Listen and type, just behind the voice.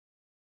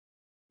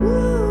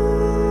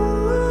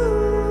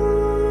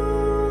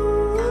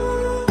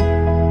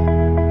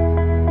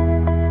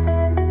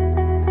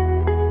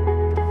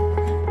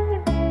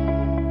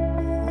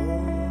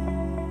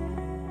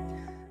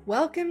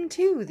Welcome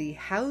to the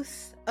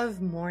House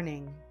of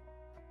Mourning.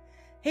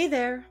 Hey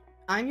there,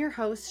 I'm your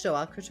host,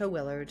 Joelle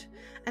Croteau-Willard,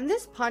 and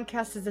this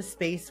podcast is a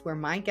space where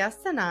my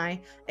guests and I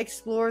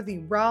explore the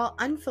raw,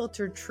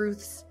 unfiltered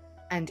truths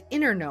and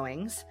inner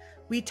knowings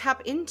we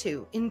tap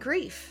into in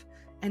grief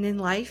and in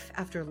life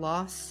after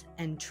loss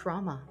and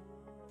trauma.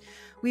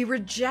 We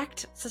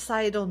reject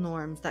societal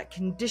norms that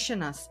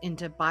condition us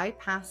into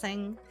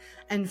bypassing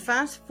and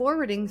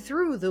fast-forwarding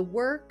through the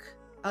work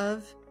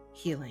of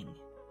healing.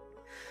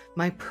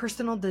 My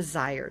personal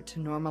desire to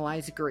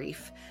normalize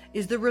grief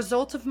is the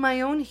result of my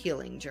own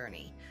healing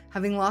journey,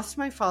 having lost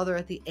my father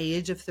at the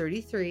age of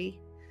 33,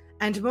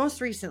 and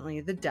most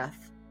recently, the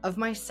death of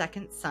my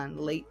second son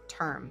late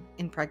term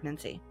in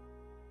pregnancy.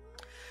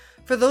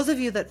 For those of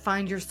you that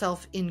find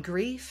yourself in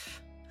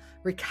grief,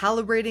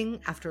 recalibrating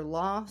after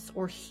loss,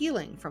 or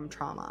healing from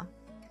trauma,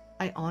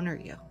 I honor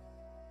you.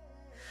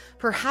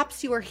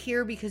 Perhaps you are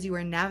here because you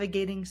are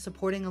navigating,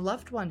 supporting a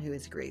loved one who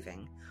is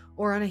grieving,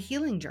 or on a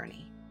healing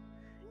journey.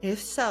 If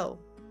so,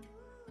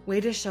 way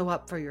to show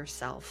up for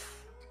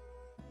yourself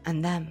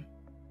and them.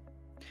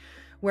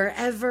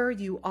 Wherever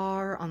you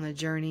are on the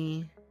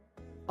journey,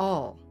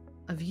 all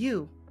of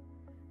you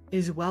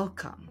is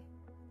welcome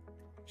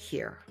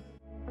here.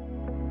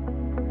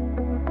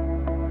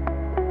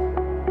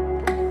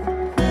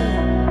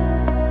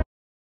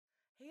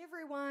 Hey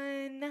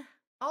everyone.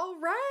 All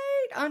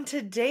right. On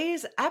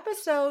today's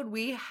episode,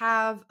 we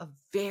have a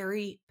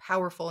very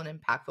powerful and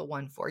impactful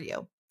one for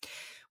you.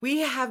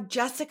 We have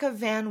Jessica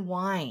Van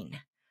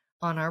Wine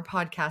on our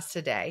podcast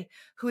today,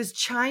 who is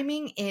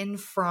chiming in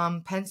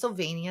from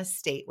Pennsylvania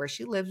State, where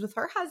she lives with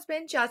her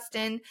husband,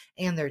 Justin,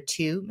 and their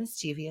two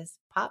mischievous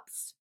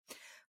pups.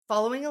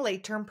 Following a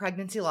late-term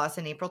pregnancy loss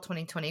in April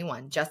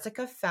 2021,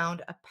 Jessica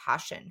found a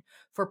passion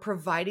for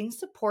providing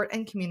support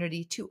and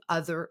community to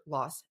other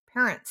lost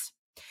parents.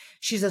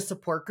 She's a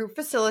support group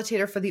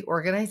facilitator for the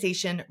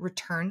organization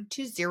Return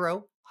to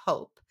Zero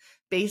Hope,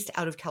 based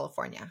out of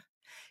California.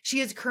 She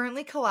is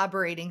currently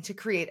collaborating to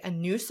create a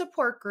new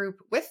support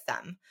group with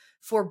them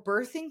for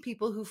birthing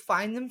people who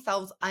find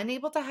themselves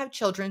unable to have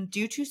children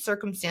due to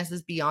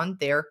circumstances beyond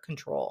their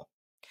control.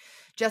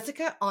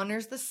 Jessica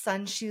honors the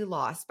son she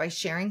lost by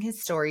sharing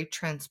his story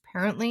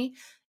transparently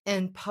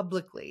and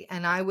publicly,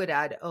 and I would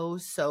add, oh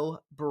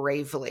so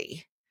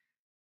bravely.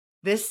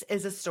 This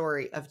is a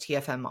story of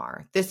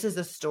TFMR. This is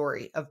a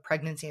story of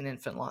pregnancy and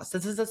infant loss.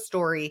 This is a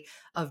story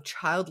of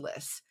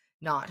childless,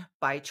 not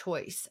by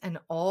choice, and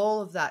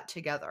all of that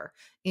together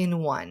in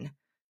one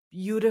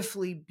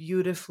beautifully,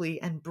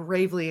 and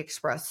bravely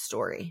expressed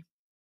story.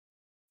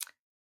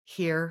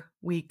 Here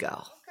we go.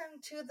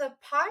 Welcome to the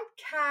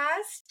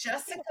podcast,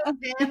 Jessica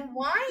Van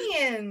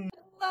Wyen.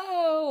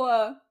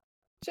 Hello,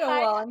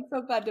 Joelle. I'm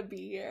so glad to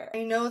be here.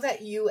 I know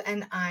that you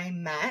and I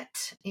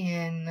met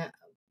in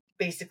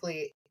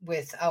basically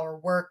with our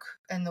work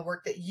and the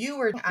work that you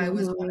were. I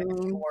was one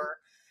of your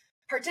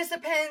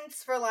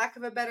participants, for lack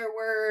of a better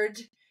word,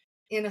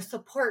 in a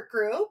support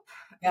group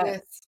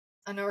with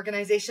an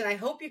organization I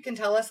hope you can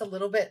tell us a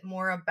little bit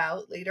more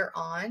about later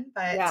on.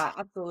 But yeah,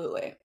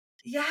 absolutely.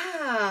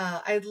 Yeah,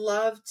 I'd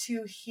love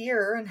to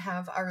hear and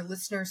have our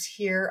listeners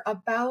hear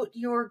about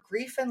your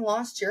grief and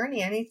loss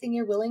journey. Anything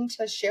you're willing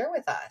to share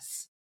with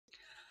us?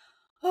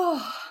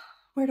 Oh,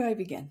 where do I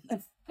begin?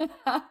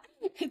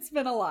 It's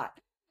been a lot.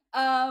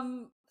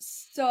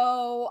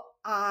 So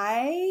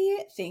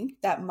I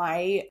think that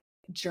my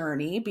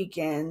journey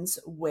begins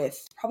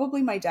with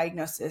probably my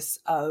diagnosis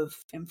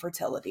of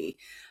infertility.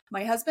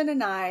 My husband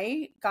and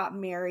I got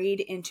married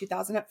in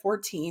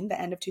 2014, the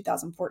end of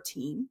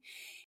 2014.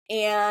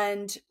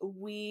 And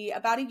we,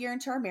 about a year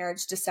into our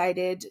marriage,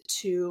 decided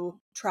to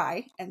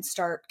try and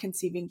start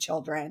conceiving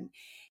children.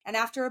 And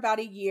after about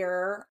a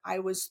year, I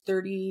was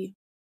 30,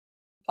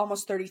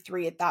 almost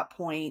 33 at that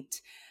point.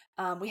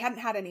 We hadn't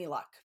had any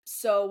luck.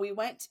 So we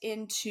went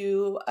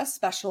into a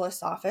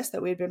specialist office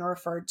that we had been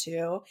referred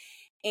to,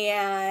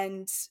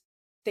 and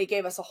they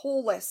gave us a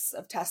whole list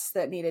of tests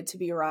that needed to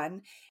be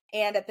run.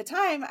 And at the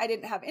time, I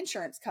didn't have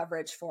insurance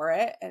coverage for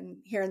it. And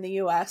here in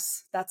the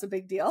US, that's a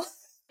big deal.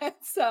 And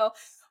so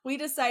we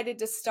decided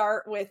to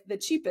start with the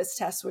cheapest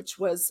test, which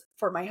was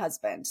for my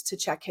husband to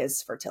check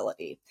his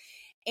fertility.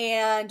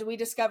 And we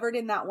discovered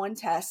in that one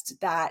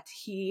test that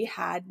he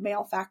had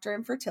male factor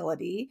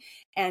infertility.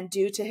 And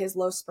due to his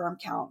low sperm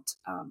count,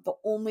 the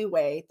only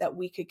way that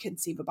we could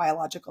conceive a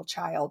biological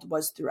child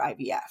was through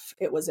IVF.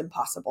 It was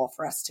impossible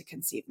for us to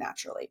conceive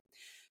naturally.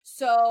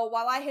 So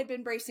while I had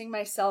been bracing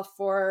myself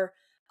for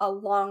a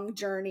long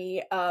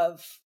journey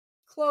of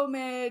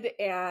Clomid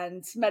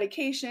and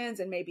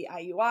medications and maybe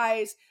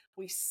IUIs,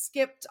 we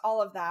skipped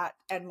all of that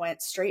and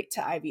went straight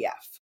to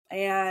IVF.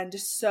 And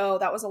so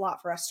that was a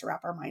lot for us to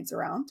wrap our minds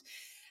around.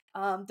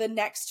 The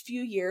next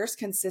few years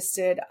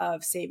consisted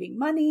of saving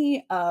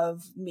money,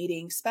 of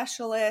meeting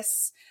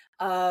specialists,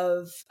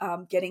 of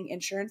getting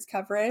insurance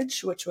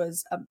coverage, which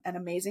was an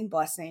amazing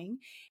blessing,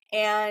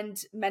 and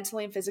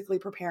mentally and physically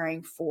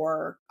preparing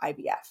for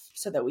IVF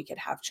so that we could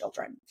have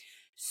children.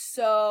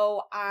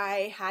 So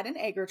I had an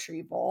egg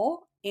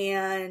retrieval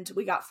and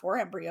we got 4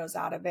 embryos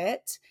out of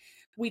it.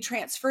 We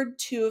transferred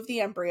 2 of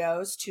the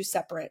embryos to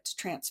separate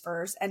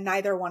transfers, and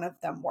neither one of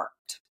them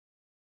worked,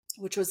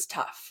 which was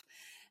tough.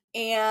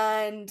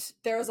 And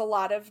there was a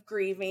lot of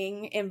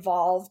grieving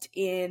involved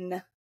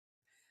in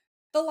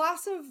the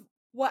loss of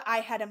what I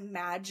had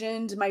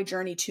imagined my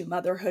journey to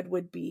motherhood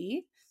would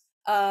be.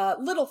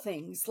 Little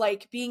things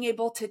like being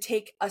able to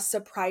take a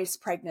surprise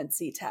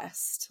pregnancy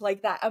test,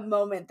 like that, a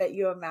moment that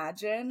you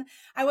imagine.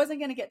 I wasn't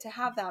going to get to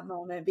have that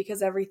moment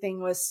because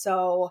everything was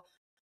so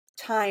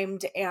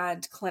timed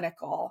and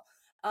clinical.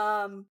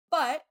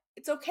 But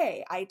it's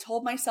okay. I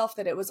told myself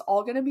that it was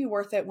all going to be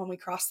worth it when we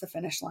crossed the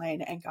finish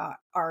line and got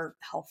our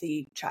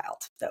healthy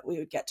child that we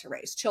would get to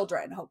raise,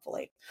 children,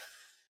 hopefully.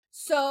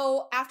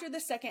 So after the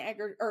second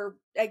embryo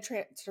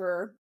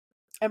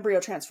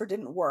transfer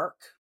didn't work,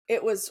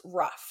 it was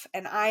rough,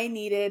 and I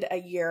needed a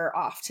year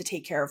off to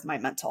take care of my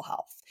mental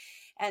health.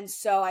 And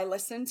so I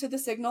listened to the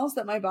signals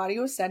that my body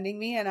was sending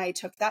me, and I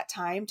took that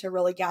time to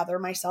really gather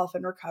myself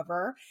and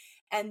recover.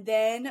 And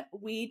then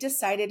we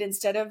decided,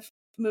 instead of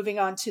moving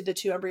on to the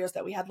 2 embryos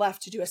that we had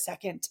left, to do a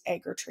second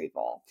egg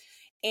retrieval.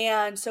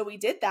 And so we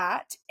did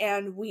that,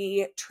 and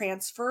we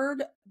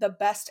transferred the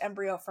best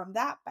embryo from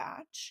that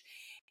batch.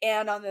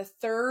 And on the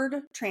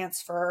 3rd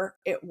transfer,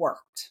 it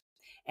worked.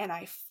 And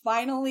I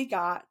finally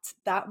got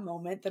that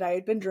moment that I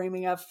had been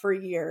dreaming of for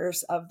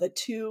years, of the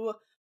 2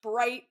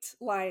 bright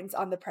lines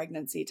on the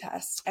pregnancy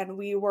test. And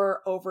we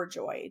were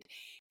overjoyed.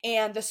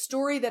 And the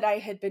story that I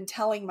had been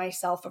telling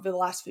myself over the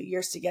last few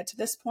years to get to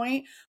this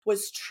point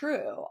was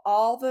true.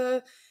 All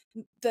the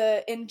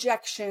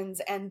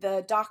injections and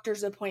the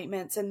doctor's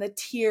appointments and the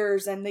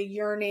tears and the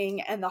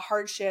yearning and the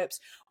hardships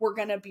were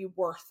going to be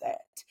worth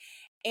it.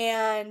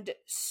 And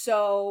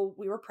so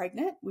we were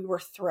pregnant. We were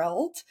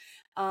thrilled.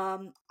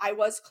 I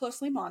was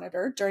closely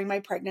monitored during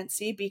my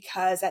pregnancy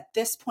because at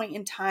this point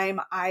in time,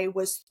 I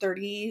was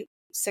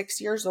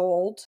 36 years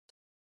old,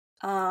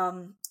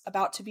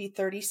 about to be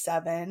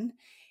 37.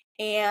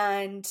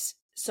 And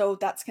so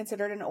that's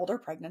considered an older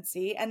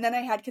pregnancy. And then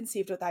I had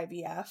conceived with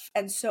IVF.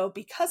 And so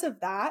because of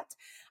that,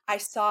 I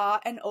saw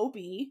an OB.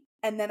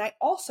 And then I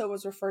also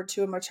was referred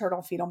to a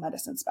maternal fetal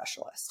medicine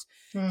specialist.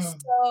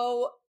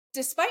 So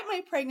despite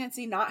my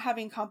pregnancy not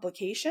having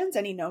complications,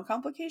 any known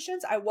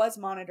complications, I was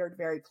monitored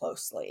very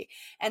closely.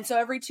 And so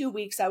every 2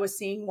 weeks, I was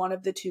seeing one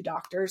of the 2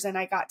 doctors, and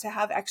I got to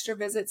have extra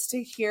visits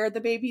to hear the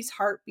baby's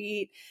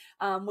heartbeat.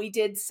 We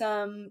did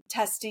some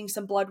testing,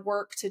 some blood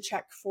work to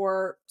check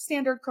for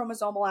standard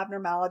chromosomal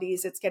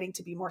abnormalities. It's getting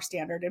to be more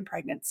standard in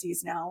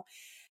pregnancies now.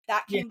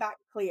 That came back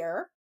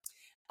clear.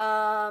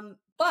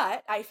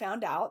 But I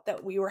found out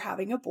that we were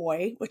having a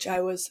boy, which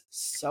I was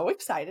so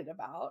excited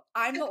about.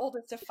 I'm the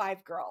oldest of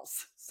 5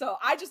 girls, so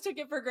I just took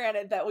it for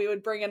granted that we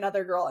would bring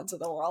another girl into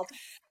the world.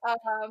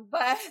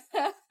 But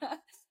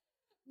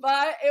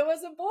it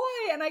was a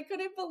boy, and I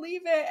couldn't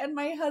believe it. And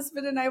my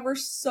husband and I were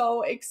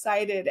so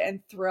excited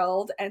and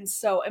thrilled. And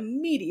so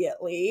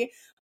immediately,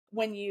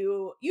 when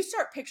you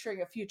start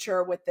picturing a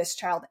future with this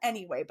child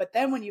anyway, but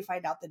then when you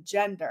find out the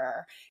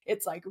gender,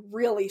 it's like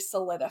really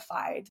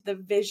solidified the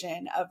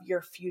vision of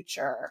your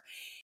future.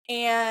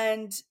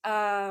 And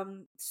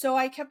so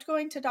I kept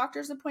going to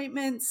doctor's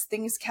appointments.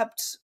 Things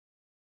kept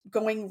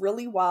going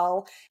really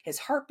well. His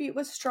heartbeat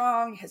was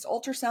strong. His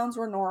ultrasounds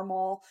were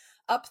normal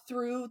up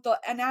through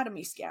the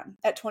anatomy scan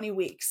at 20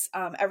 weeks.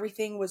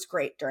 Everything was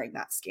great during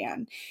that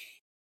scan,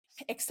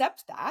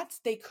 except that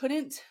they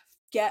couldn't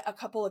get a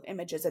couple of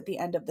images at the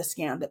end of the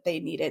scan that they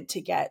needed to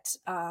get.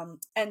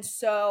 And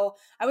so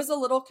I was a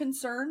little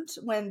concerned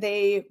when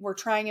they were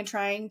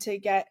trying to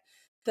get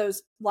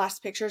those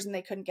last pictures and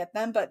they couldn't get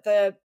them. But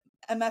the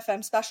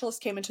MFM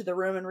specialist came into the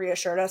room and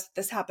reassured us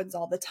this happens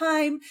all the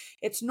time.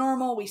 It's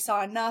normal. We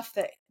saw enough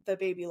that the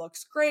baby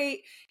looks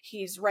great.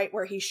 He's right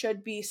where he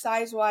should be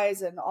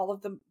size-wise, and all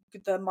of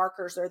the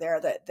markers are there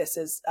that this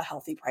is a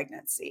healthy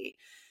pregnancy.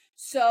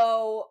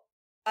 So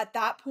at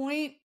that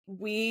point,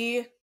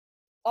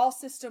 all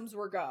systems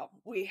were go.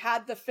 We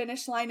had the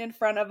finish line in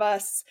front of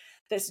us.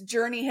 This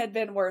journey had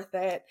been worth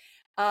it.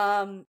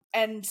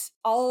 And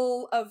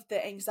all of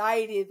the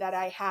anxiety that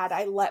I had,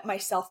 I let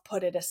myself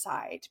put it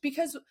aside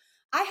because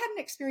I hadn't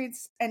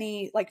experienced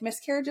any like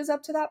miscarriages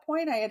up to that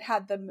point. I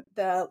had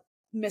the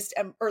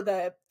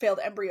failed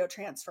embryo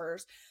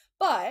transfers.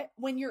 But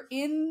when you're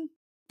in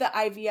the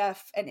IVF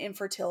and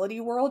infertility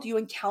world, you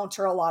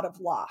encounter a lot of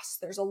loss.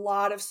 There's a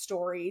lot of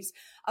stories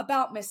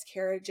about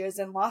miscarriages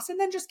and loss, and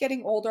then just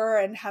getting older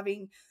and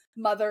having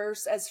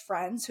mothers as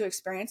friends who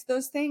experience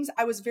those things.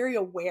 I was very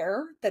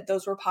aware that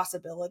those were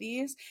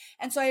possibilities.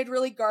 And so I had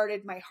really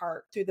guarded my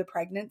heart through the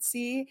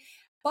pregnancy.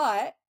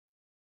 But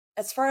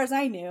as far as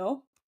I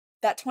knew,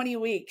 that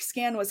 20-week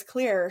scan was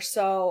clear,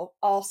 so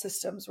all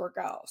systems were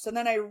go. So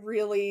then I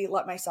really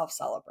let myself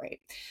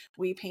celebrate.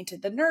 We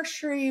painted the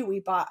nursery, we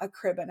bought a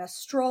crib and a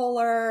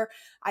stroller,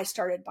 I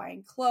started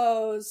buying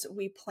clothes,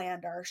 we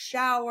planned our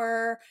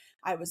shower,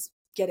 I was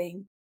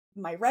getting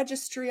my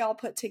registry all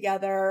put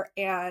together,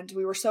 and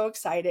we were so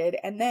excited.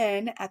 And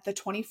then at the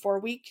 24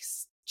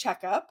 weeks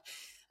checkup,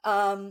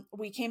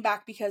 We came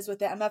back because with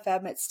the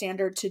MFM, it's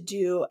standard to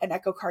do an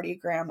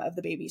echocardiogram of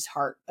the baby's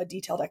heart, a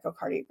detailed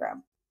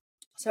echocardiogram.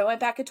 So I went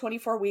back at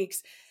 24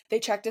 weeks. They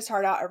checked his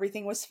heart out.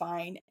 Everything was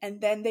fine.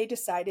 And then they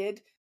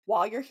decided,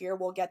 while you're here,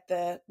 we'll get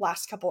the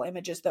last couple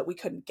images that we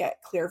couldn't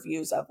get clear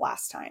views of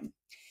last time.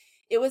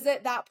 It was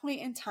at that point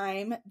in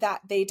time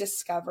that they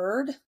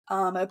discovered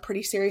a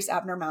pretty serious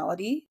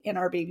abnormality in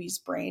our baby's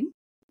brain,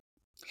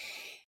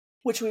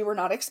 which we were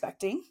not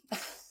expecting.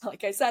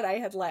 Like I said, I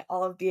had let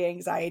all of the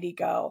anxiety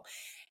go.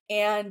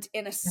 And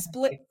in a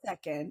split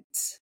second,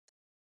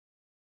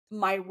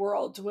 my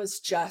world was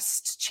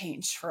just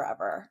changed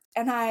forever.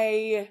 And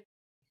I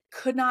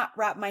could not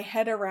wrap my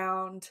head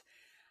around.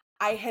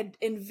 I had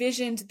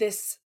envisioned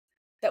this,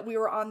 that we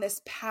were on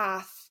this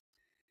path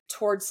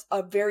towards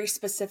a very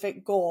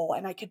specific goal.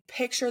 And I could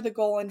picture the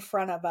goal in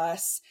front of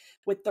us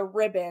with the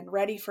ribbon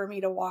ready for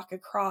me to walk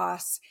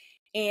across.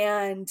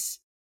 And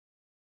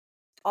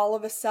all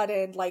of a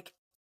sudden, like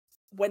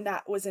when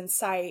that was in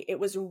sight, it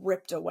was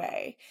ripped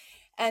away.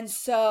 And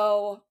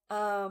so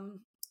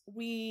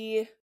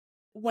we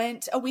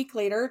went a week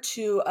later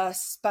to a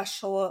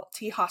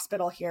specialty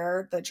hospital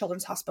here, the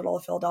Children's Hospital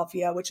of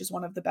Philadelphia, which is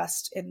one of the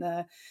best in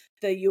the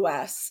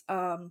US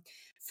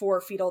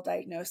for fetal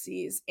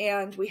diagnoses.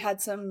 And we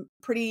had some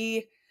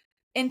pretty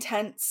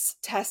intense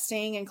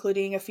testing,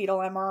 including a fetal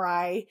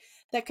MRI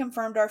that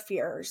confirmed our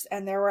fears.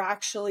 And there were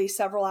actually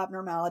several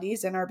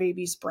abnormalities in our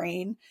baby's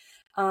brain,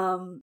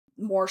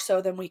 more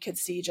so than we could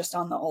see just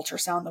on the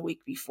ultrasound the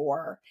week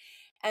before.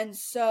 And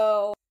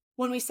so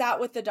when we sat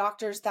with the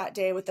doctors that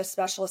day, with the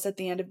specialist at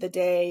the end of the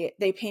day,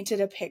 they painted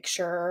a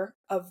picture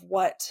of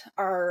what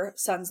our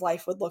son's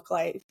life would look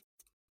like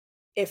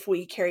if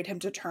we carried him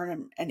to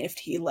term and if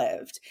he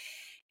lived.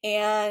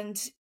 And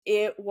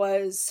it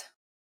was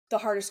the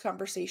hardest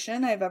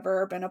conversation I've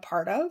ever been a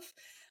part of.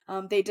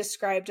 They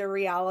described a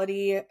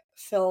reality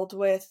filled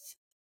with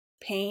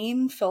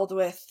pain, filled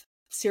with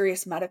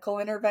serious medical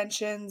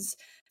interventions,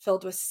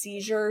 filled with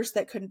seizures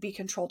that couldn't be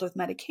controlled with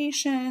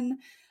medication.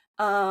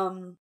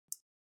 And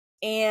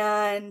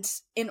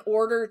in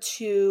order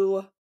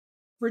to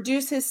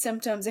reduce his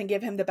symptoms and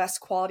give him the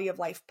best quality of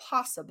life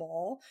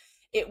possible,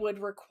 it would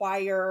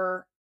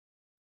require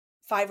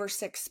 5 or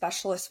 6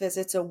 specialist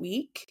visits a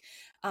week.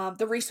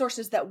 The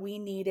resources that we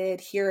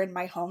needed here in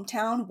my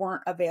hometown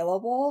weren't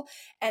available.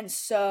 And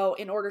so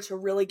in order to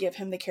really give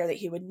him the care that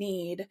he would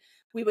need,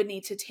 we would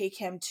need to take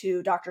him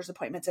to doctor's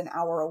appointments an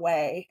hour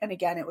away. And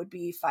again, it would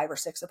be 5 or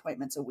 6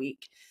 appointments a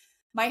week.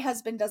 My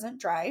husband doesn't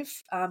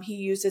drive. He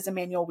uses a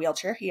manual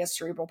wheelchair. He has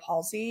cerebral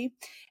palsy.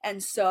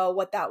 And so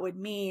what that would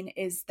mean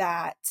is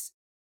that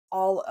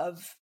all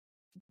of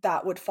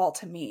that would fall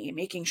to me,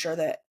 making sure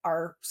that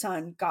our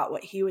son got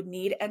what he would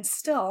need and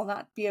still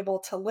not be able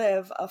to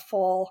live a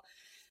full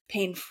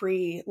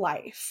pain-free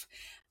life.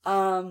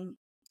 And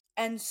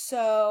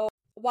so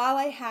while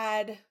I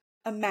had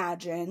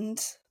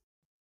imagined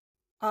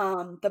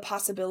the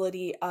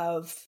possibility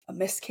of a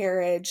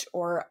miscarriage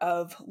or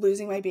of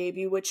losing my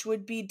baby, which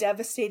would be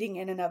devastating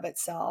in and of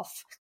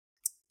itself,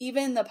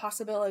 even the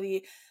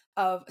possibility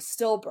of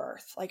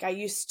stillbirth, like I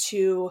used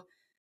to,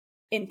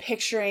 in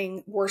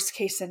picturing worst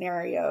case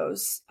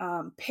scenarios,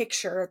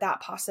 picture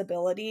that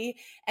possibility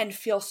and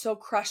feel so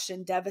crushed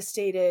and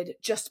devastated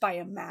just by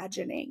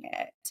imagining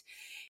it.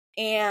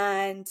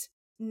 And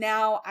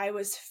now I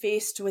was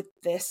faced with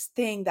this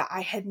thing that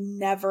I had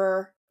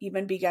never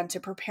even begun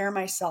to prepare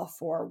myself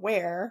for,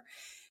 where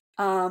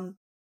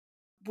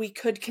we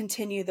could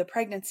continue the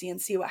pregnancy and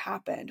see what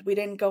happened. We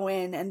didn't go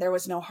in and there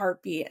was no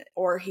heartbeat,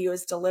 or he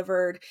was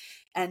delivered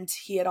and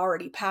he had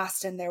already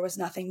passed and there was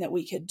nothing that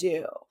we could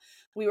do.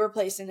 We were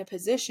placed in a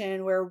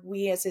position where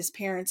we as his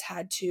parents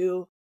had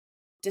to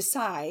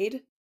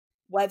decide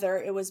whether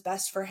it was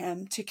best for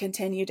him to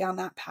continue down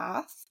that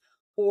path,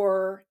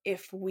 or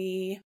if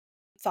we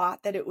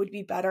thought that it would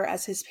be better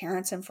as his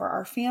parents and for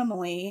our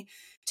family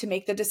to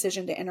make the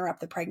decision to interrupt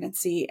the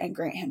pregnancy and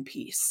grant him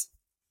peace.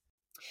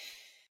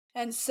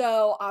 And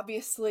so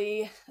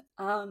obviously,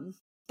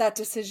 that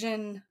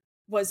decision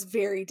was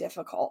very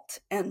difficult.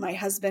 And my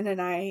husband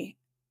and I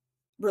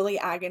really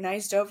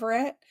agonized over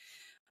it.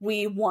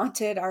 We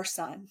wanted our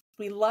son.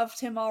 We loved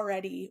him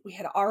already. We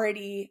had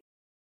already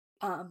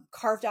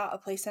carved out a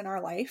place in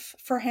our life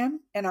for him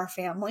and our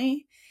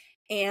family.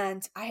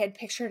 And I had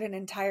pictured an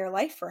entire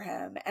life for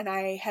him. And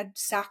I had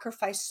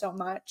sacrificed so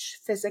much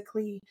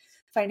physically,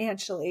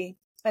 financially,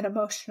 and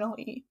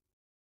emotionally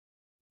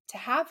to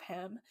have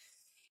him.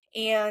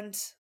 And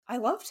I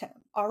loved him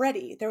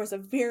already. There was a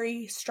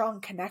very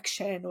strong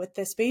connection with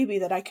this baby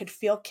that I could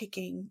feel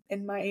kicking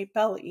in my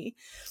belly.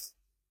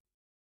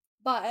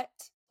 But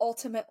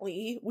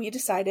ultimately, we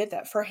decided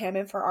that for him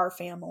and for our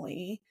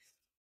family,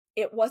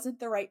 it wasn't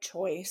the right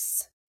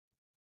choice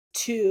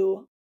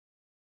to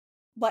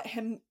let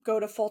him go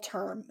to full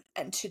term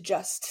and to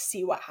just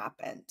see what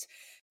happened.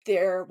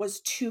 There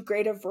was too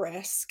great of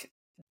risk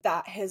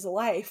that his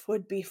life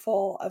would be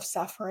full of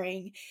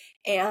suffering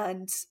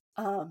and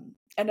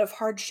of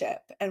hardship.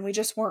 And we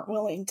just weren't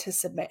willing to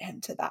submit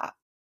him to that.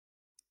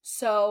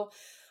 So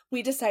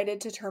we decided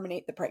to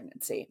terminate the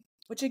pregnancy.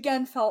 which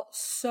again felt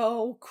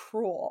so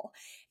cruel.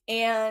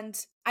 And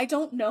I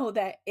don't know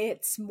that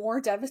it's more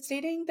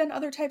devastating than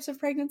other types of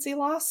pregnancy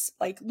loss.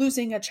 Like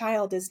losing a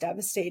child is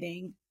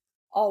devastating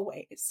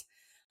always.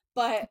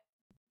 But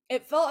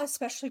it felt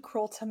especially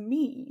cruel to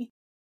me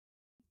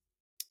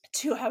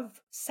to have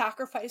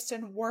sacrificed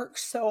and worked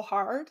so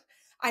hard.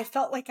 I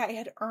felt like I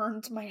had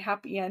earned my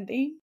happy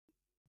ending.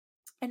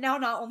 And now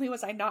not only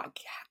was I not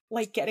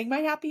like getting my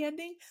happy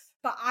ending,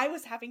 but I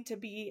was having to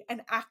be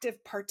an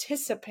active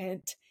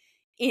participant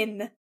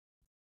in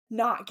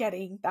not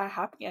getting that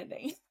happy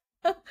ending,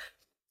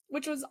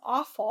 which was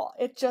awful.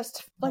 It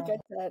just, like I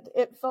said,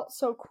 it felt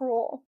so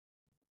cruel.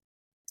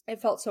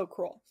 It felt so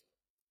cruel.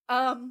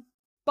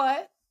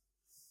 But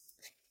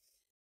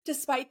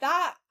despite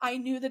that, I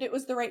knew that it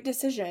was the right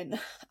decision.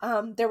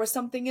 There was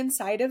something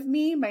inside of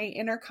me, my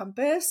inner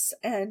compass,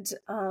 and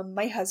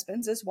my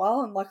husband's as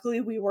well. And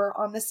luckily, we were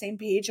on the same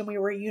page and we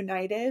were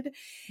united.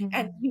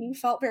 And we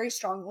felt very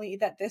strongly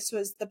that this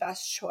was the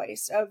best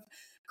choice of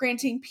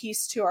granting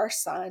peace to our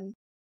son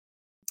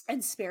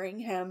and sparing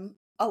him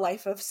a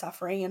life of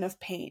suffering and of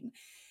pain.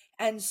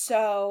 And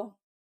so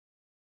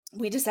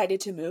we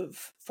decided to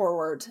move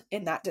forward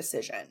in that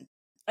decision.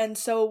 And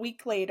so a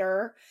week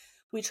later,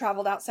 we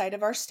traveled outside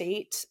of our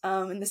state.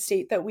 In the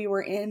state that we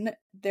were in,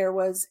 there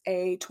was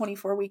a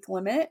 24-week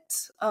limit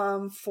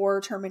for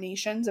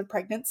terminations of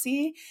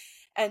pregnancy.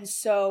 And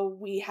so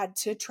we had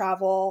to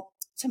travel.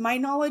 To my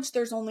knowledge,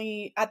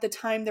 at the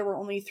time, there were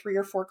only 3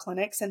 or 4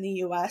 clinics in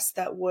the US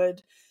that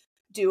would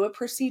do a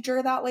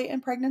procedure that late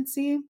in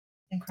pregnancy.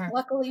 Okay.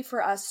 Luckily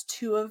for us,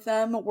 2 of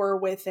them were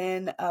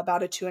within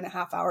about a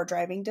 2.5-hour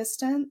driving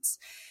distance.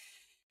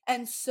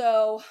 And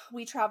so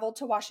we traveled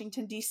to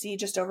Washington, D.C.,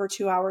 just over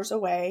 2 hours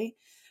away.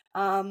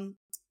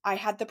 I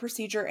had the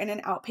procedure in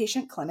an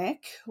outpatient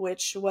clinic,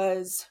 which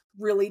was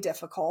really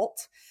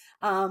difficult.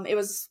 It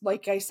was,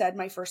 like I said,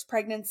 my first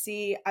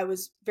pregnancy. I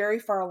was very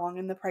far along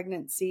in the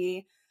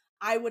pregnancy.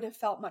 I would have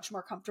felt much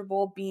more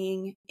comfortable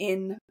being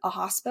in a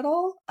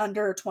hospital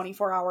under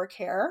 24-hour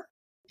care.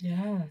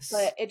 Yes.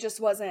 But it just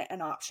wasn't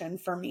an option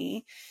for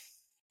me.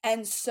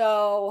 And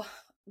so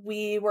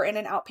we were in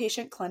an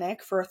outpatient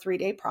clinic for a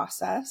 3-day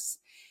process.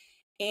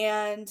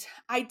 And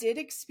I did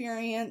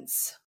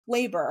experience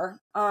labor.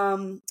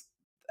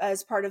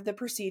 As part of the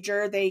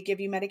procedure, they give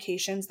you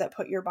medications that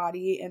put your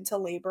body into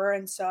labor.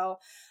 And so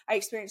I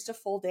experienced a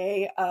full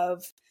day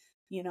of,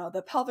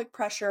 the pelvic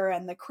pressure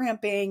and the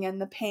cramping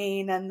and the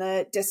pain and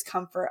the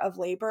discomfort of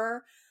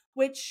labor,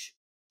 which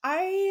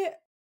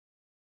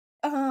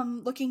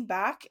looking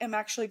back, I'm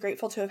actually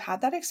grateful to have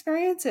had that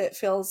experience. It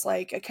feels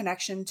like a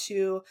connection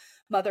to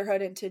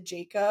motherhood and to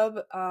Jacob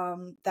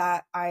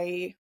that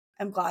I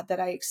am glad that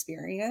I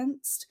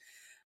experienced.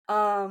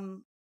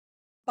 But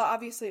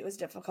obviously it was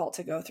difficult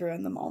to go through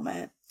in the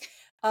moment.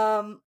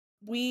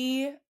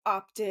 We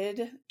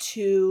opted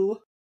to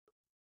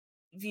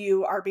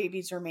view our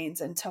baby's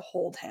remains and to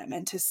hold him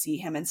and to see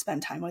him and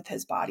spend time with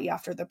his body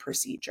after the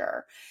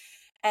procedure.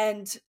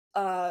 And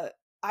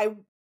I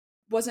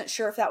wasn't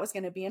sure if that was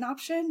going to be an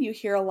option. You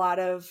hear a lot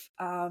of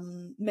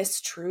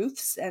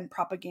mistruths and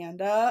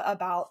propaganda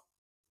about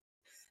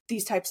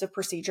these types of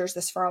procedures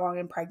this far along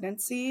in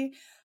pregnancy,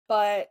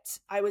 but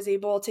I was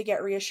able to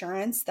get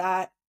reassurance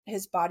that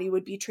his body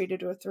would be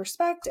treated with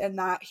respect and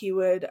that he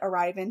would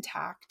arrive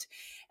intact.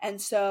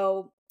 And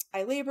so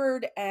I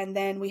labored, and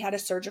then we had a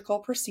surgical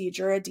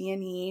procedure, a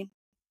D&E.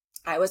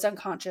 I was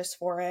unconscious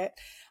for it.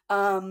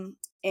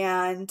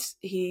 And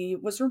he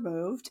was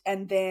removed.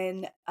 And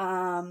then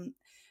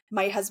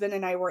my husband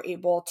and I were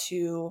able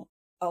to,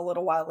 a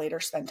little while later,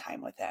 spend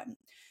time with him.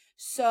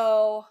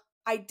 So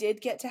I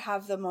did get to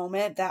have the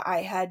moment that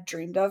I had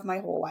dreamed of my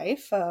whole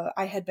life.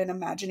 I had been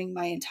imagining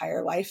my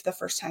entire life the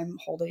first time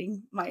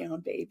holding my own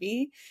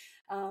baby.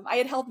 I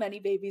had held many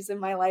babies in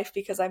my life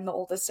because I'm the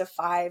oldest of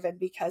 5 and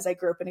because I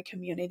grew up in a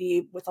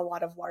community with a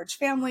lot of large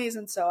families.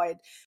 And so I'd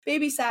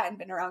babysat and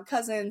been around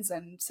cousins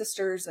and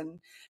sisters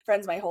and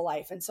friends my whole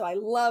life. And so I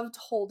loved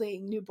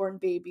holding newborn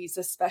babies,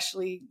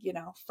 especially,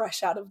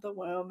 fresh out of the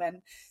womb,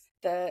 and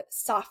the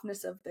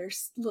softness of their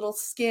little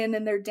skin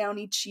and their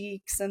downy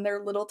cheeks and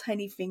their little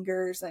tiny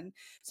fingers. And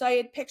so I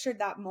had pictured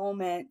that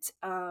moment.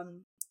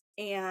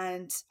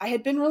 And I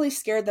had been really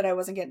scared that I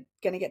wasn't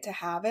going to get to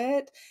have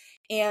it.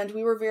 And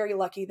we were very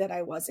lucky that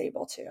I was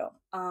able to.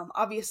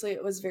 Obviously,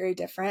 it was very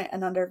different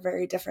and under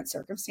very different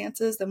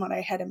circumstances than what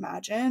I had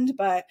imagined.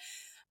 But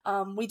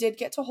we did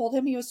get to hold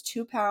him. He was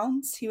 2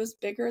 pounds. He was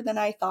bigger than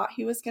I thought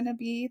he was going to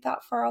be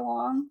that far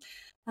along.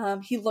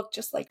 He looked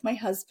just like my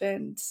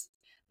husband,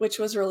 which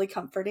was really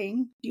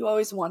comforting. You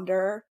always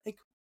wonder, like,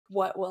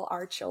 what will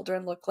our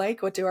children look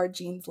like? What do our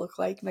genes look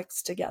like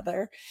mixed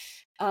together?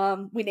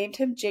 We named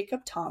him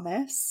Jacob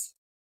Thomas,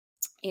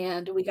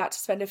 and we got to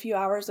spend a few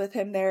hours with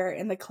him there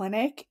in the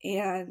clinic.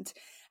 And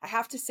I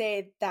have to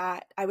say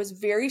that I was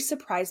very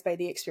surprised by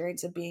the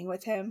experience of being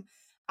with him.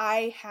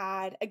 I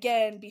had,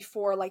 again,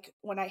 before, like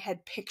when I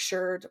had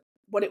pictured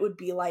what it would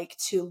be like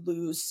to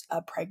lose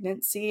a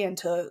pregnancy and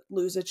to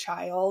lose a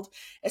child,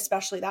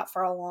 especially that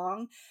far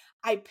along,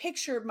 I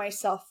pictured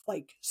myself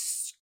like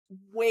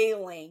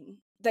wailing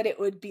that it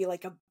would be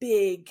like a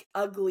big,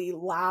 ugly,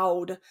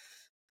 loud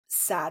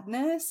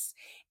sadness.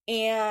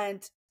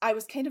 And I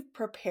was kind of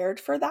prepared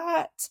for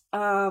that.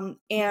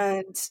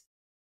 And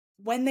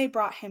when they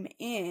brought him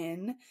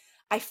in,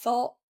 I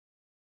felt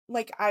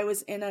like I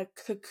was in a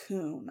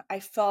cocoon. I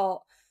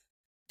felt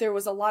there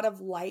was a lot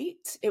of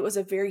light. It was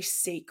a very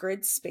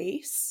sacred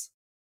space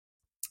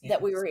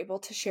that we were able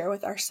to share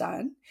with our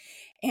son.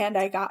 And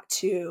I got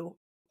to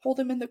hold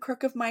him in the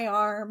crook of my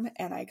arm,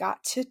 and I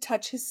got to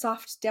touch his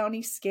soft,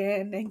 downy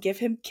skin and give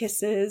him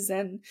kisses.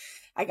 And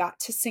I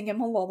got to sing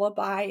him a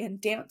lullaby and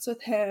dance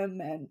with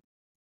him. And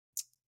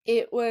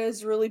it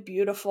was really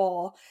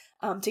beautiful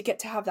to get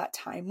to have that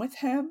time with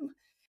him.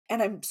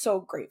 And I'm so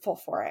grateful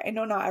for it. I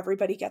know not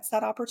everybody gets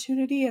that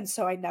opportunity, and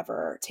so I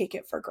never take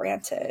it for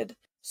granted.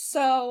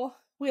 So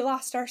we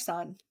lost our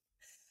son,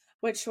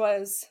 which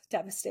was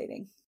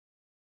devastating.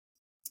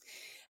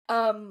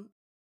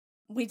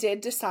 We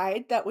did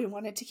decide that we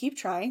wanted to keep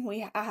trying.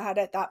 We had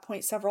at that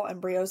point several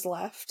embryos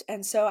left.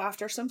 And so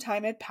after some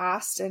time had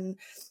passed and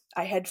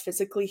I had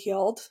physically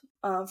healed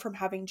from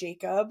having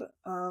Jacob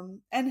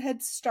and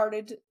had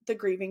started the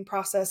grieving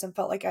process and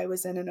felt like I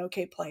was in an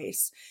okay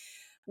place,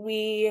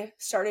 we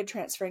started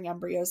transferring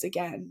embryos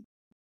again.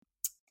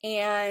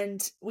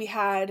 And we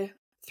had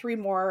 3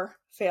 more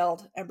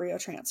failed embryo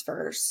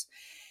transfers.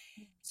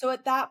 So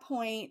at that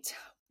point,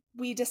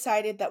 we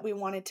decided that we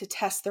wanted to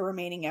test the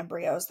remaining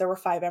embryos. There were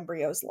 5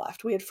 embryos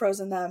left. We had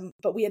frozen them,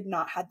 but we had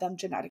not had them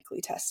genetically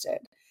tested.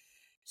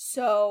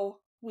 So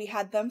we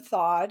had them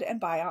thawed and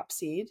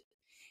biopsied,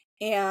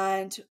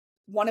 and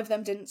one of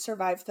them didn't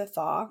survive the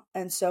thaw.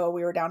 And so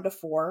we were down to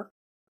 4.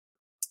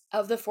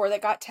 Of the 4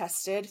 that got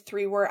tested,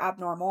 3 were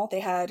abnormal. They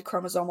had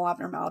chromosomal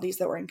abnormalities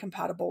that were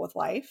incompatible with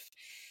life.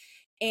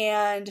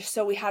 And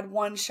so we had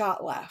 1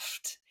 shot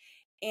left.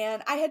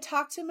 And I had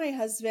talked to my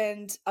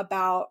husband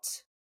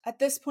about, at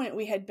this point,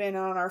 we had been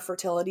on our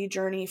fertility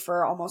journey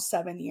for almost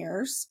 7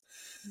 years.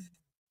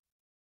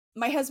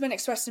 My husband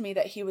expressed to me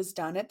that he was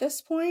done at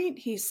this point.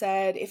 He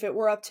said, if it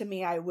were up to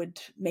me, I would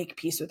make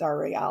peace with our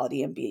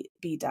reality and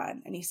be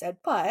done. And he said,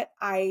 but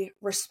I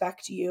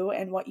respect you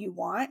and what you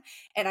want,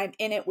 and I'm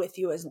in it with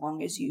you as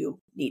long as you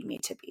need me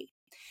to be.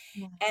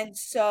 Yeah. And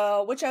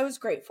so, which I was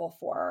grateful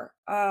for.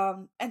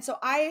 And so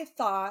I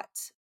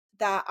thought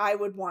that I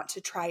would want to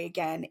try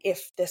again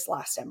if this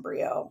last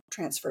embryo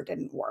transfer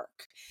didn't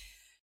work.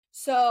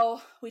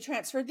 So we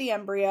transferred the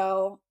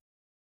embryo.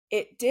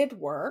 It did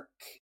work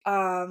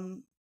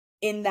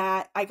in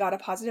that I got a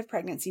positive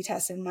pregnancy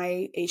test and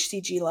my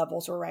HCG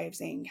levels were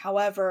rising.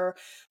 However,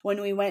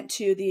 when we went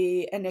to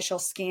the initial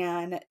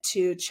scan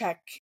to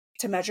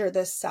measure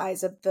the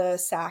size of the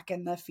sac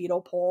and the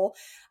fetal pole,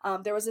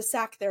 there was a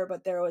sac there,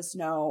 but there was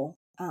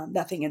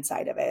nothing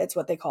inside of it. It's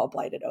what they call a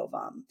blighted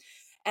ovum.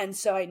 And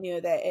so I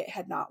knew that it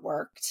had not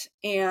worked.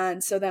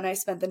 And so then I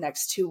spent the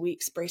next 2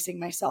 weeks bracing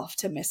myself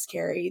to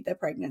miscarry the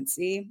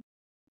pregnancy.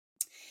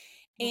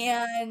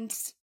 And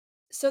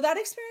so that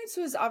experience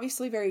was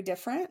obviously very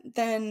different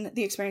than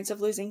the experience of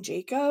losing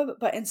Jacob,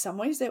 but in some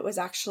ways it was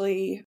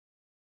actually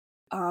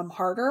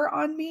harder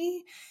on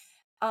me.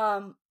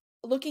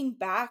 Looking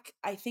back,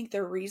 I think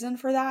the reason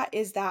for that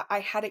is that I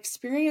had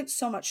experienced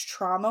so much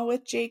trauma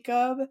with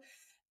Jacob.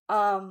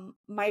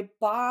 My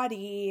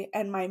body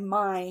and my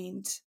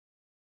mind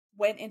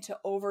went into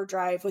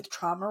overdrive with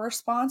trauma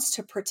response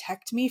to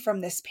protect me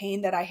from this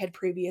pain that I had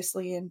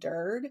previously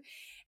endured.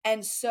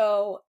 And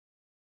so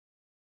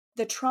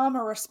the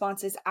trauma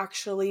responses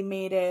actually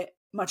made it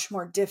much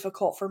more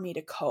difficult for me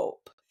to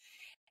cope.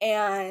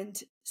 And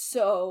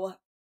so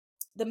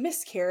the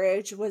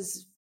miscarriage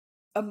was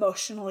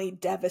emotionally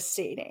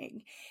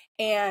devastating.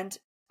 And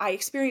I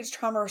experienced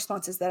trauma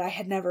responses that I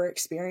had never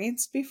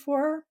experienced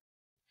before.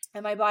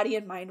 And my body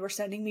and mind were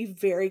sending me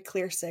very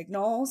clear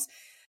signals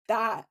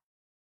that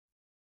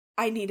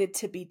I needed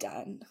to be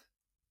done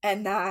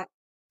and that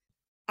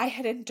I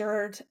had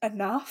endured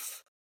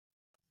enough,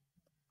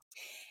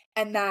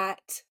 and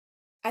that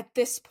at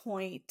this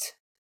point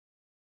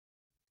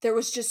there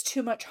was just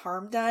too much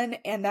harm done,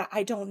 and that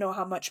I don't know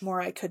how much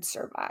more I could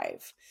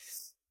survive.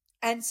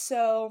 And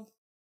so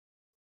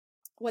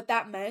what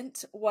that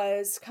meant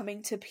was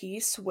coming to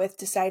peace with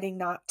deciding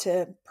not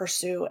to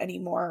pursue any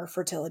more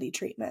fertility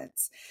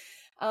treatments.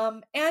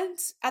 And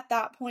at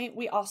that point,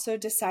 we also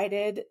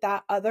decided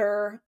that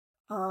other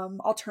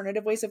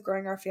alternative ways of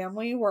growing our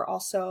family were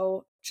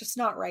also just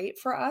not right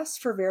for us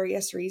for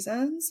various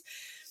reasons.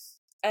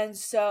 And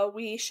so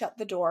we shut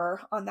the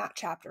door on that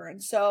chapter.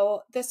 And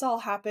so this all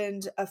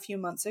happened a few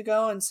months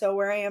ago. And so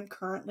where I am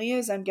currently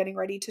is I'm getting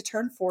ready to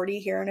turn 40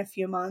 here in a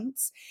few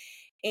months.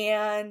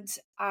 And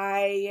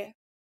I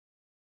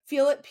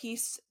feel at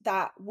peace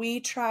that we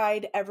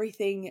tried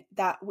everything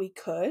that we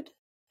could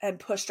and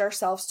pushed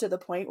ourselves to the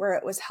point where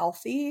it was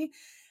healthy.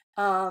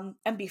 And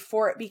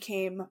before it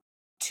became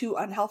too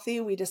unhealthy,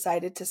 we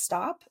decided to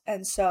stop.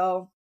 And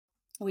so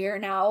we are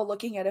now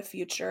looking at a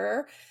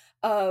future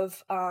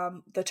of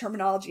the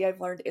terminology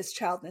I've learned is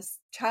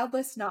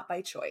childless, not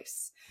by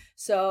choice.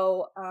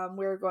 So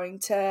we're going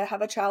to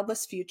have a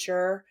childless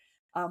future.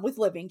 with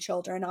living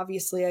children.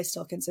 Obviously, I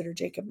still consider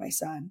Jacob my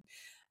son.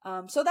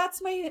 So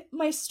that's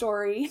my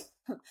story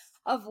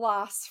of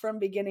loss from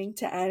beginning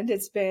to end.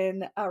 It's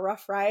been a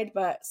rough ride,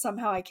 but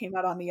somehow I came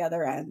out on the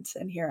other end,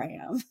 and here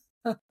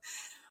I am.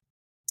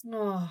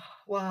 Oh,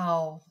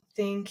 wow.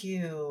 Thank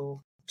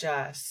you,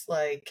 Jess.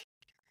 Like,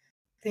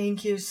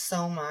 thank you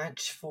so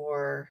much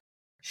for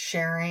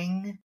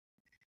sharing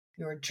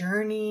your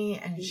journey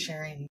and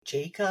sharing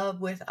Jacob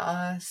with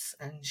us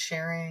and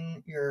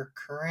sharing your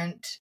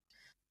current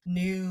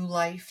new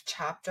life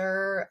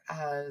chapter,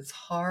 as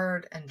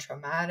hard and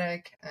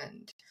traumatic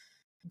and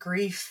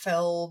grief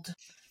filled.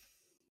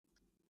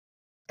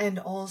 And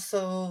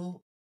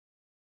also,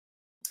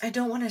 I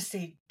don't want to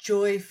say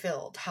joy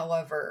filled.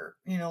 However,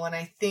 when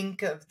I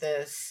think of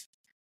this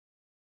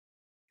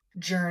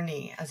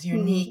journey, as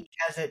unique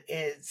as it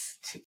is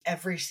to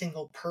every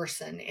single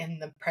person in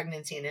the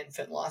pregnancy and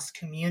infant loss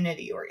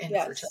community or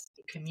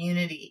infertility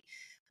community,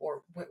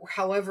 or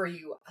however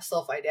you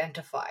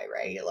self-identify,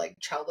 right? Like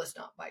childless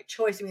not by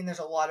choice. I mean, there's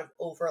a lot of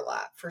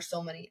overlap for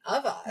so many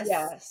of us.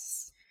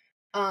 Yes.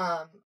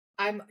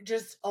 I'm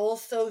just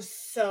also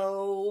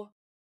so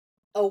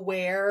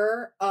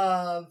aware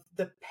of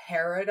the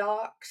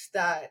paradox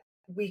that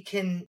we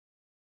can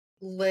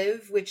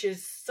live, which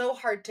is so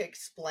hard to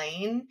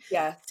explain.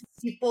 Yes.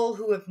 People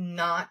who have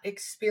not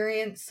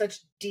experienced such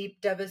deep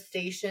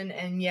devastation,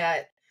 and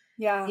yet,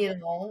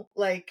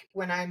 like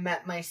when I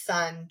met my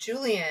son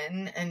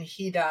Julian, and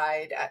he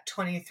died at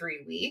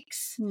 23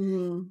 weeks.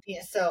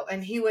 Yeah, so,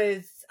 and he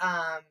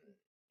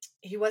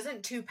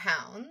wasn't 2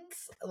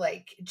 pounds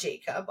like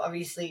Jacob.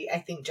 Obviously, I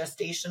think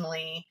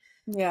gestationally.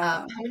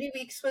 Yeah. How many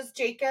weeks was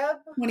Jacob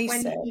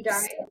 26 when he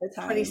died? at the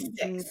time.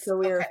 26. So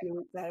we were a few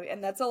weeks out,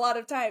 and that's a lot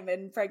of time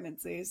in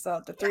pregnancy.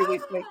 So the 3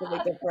 weeks makes a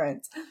big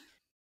difference.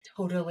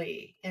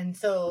 Totally. And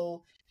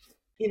so,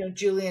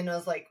 Julian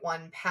was like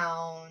 1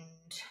 pound.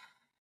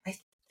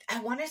 I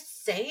want to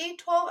say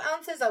 12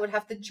 ounces. I would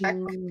have to check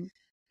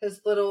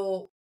his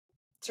little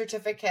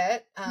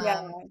certificate.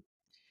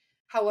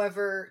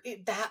 However,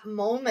 that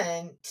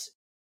moment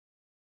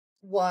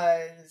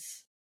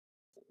was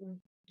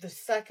the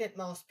second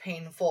most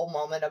painful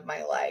moment of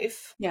my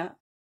life. Yeah.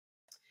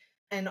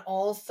 And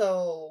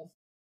also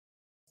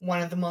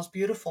one of the most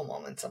beautiful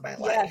moments of my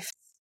life.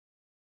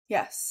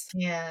 Yes.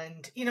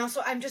 And,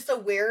 so I'm just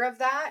aware of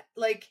that.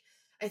 Like,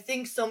 I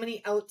think so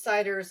many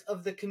outsiders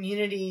of the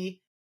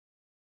community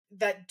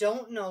that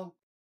don't know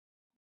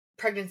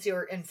pregnancy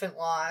or infant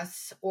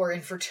loss or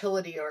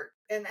infertility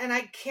and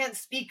I can't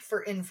speak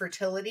for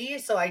infertility,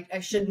 so I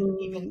shouldn't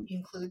even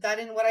include that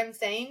in what I'm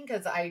saying,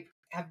 because I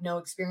have no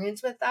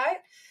experience with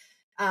that,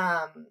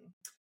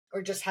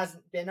 or just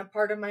hasn't been a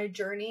part of my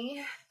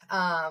journey.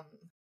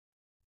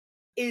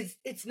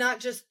 It's not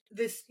just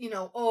this,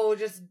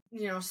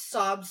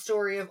 sob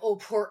story of, oh,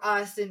 poor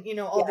us, and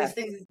all these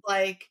things.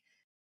 Like,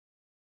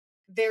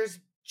 there's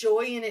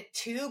joy in it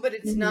too, but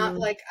it's not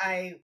like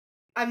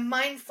I'm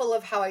mindful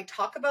of how I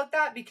talk about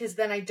that, because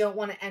then I don't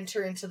want to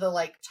enter into the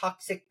like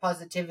toxic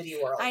positivity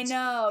world. I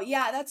know.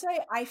 Yeah, that's why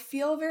I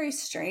feel very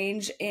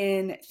strange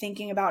in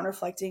thinking about and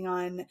reflecting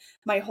on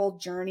my whole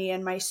journey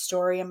and my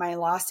story and my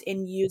loss,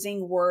 in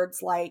using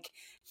words like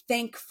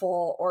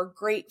thankful or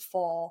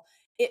grateful.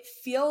 It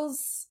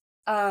feels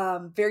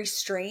very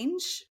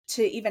strange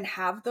to even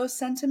have those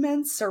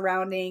sentiments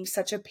surrounding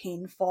such a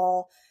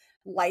painful,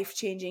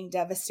 life-changing,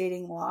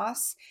 devastating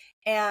loss.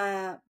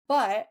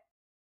 But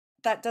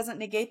that doesn't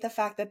negate the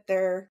fact that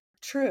they're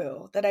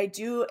true, that I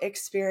do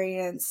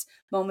experience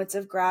moments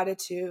of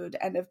gratitude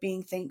and of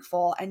being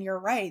thankful. And you're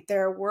right,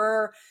 there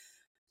were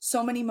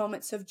so many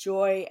moments of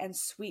joy and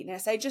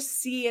sweetness. I just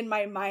see in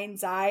my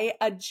mind's eye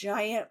a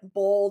giant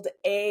bold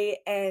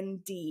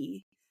AND,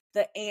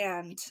 the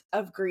and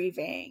of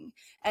grieving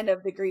and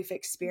of the grief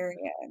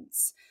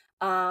experience.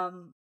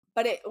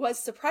 But it was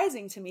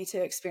surprising to me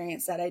to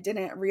experience that. I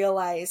didn't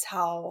realize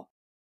how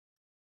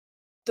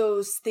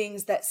those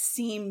things that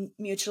seem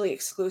mutually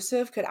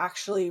exclusive could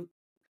actually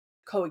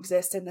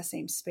coexist in the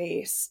same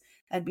space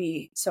and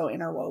be so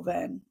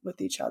interwoven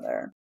with each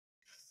other.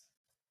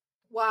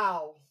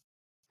 Wow.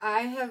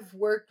 I have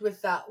worked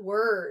with that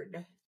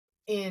word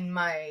in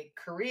my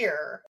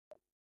career.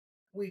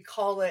 We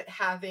call it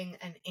having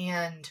an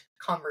and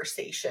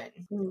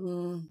conversation,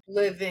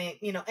 living,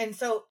 and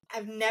so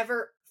I've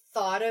never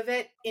thought of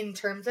it in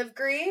terms of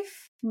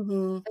grief.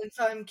 And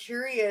so I'm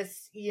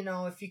curious,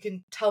 if you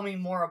can tell me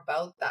more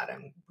about that.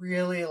 I'm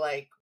really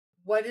like,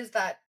 what does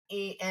that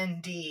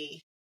AND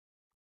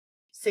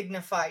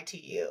signify to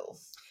you?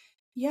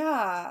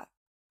 Yeah.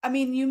 I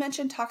mean, you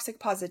mentioned toxic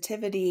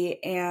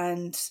positivity,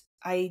 and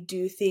I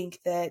do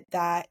think that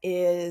that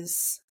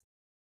is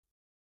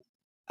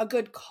a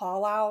good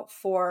call out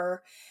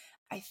for,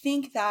 I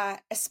think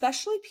that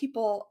especially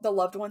people, the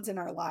loved ones in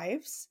our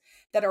lives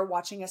that are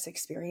watching us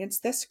experience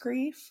this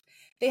grief,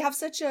 they have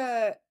such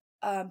a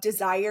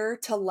desire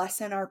to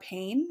lessen our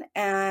pain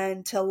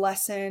and to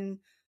lessen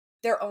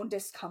their own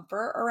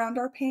discomfort around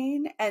our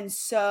pain. And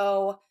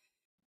so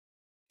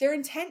their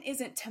intent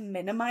isn't to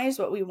minimize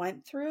what we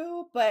went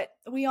through, but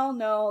we all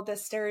know the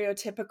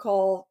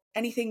stereotypical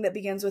anything that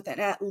begins with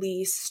an at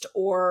least,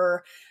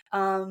 or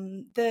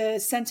the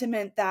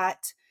sentiment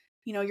that,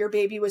 you know, your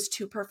baby was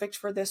too perfect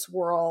for this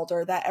world,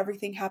 or that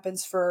everything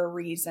happens for a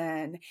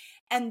reason.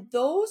 And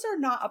those are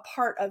not a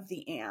part of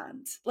the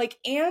and. Like,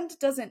 and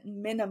doesn't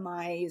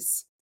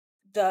minimize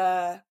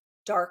the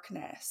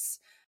darkness.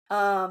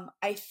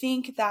 I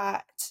think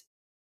that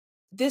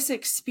this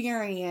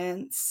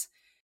experience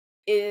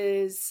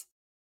is,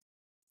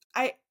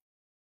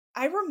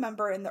 I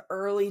remember in the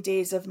early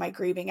days of my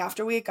grieving,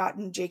 after we had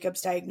gotten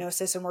Jacob's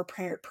diagnosis and were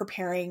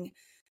preparing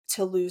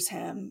to lose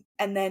him,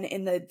 and then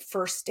in the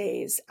first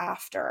days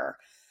after,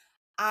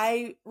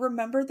 I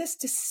remember this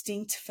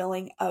distinct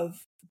feeling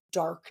of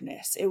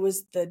darkness. It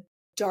was the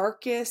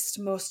darkest,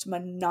 most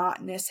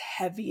monotonous,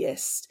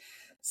 heaviest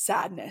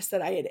sadness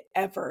that I had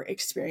ever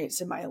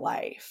experienced in my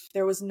life.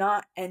 There was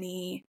not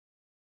any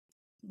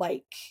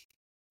like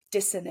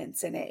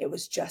dissonance in it. It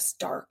was just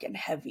dark and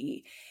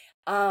heavy.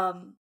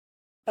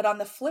 But on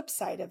the flip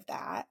side of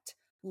that,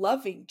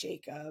 loving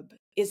Jacob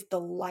is the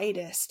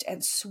lightest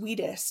and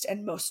sweetest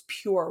and most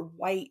pure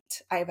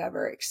white I've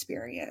ever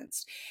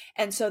experienced.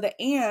 And so the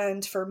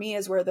and for me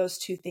is where those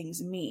two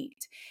things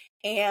meet.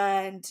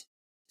 And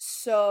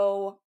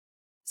so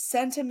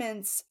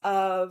sentiments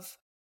of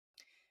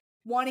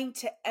wanting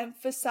to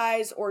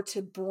emphasize or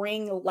to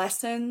bring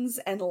lessons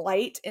and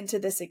light into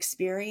this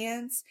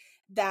experience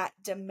that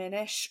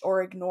diminish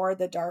or ignore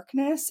the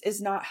darkness is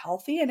not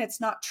healthy, and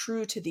it's not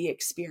true to the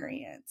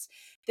experience.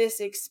 This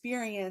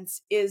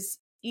experience is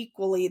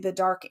equally the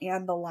dark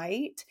and the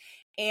light.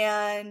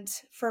 And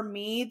for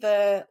me,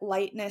 the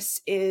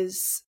lightness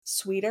is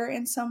sweeter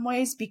in some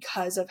ways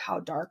because of how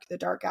dark the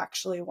dark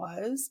actually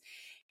was.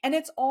 And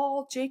it's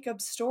all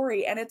Jacob's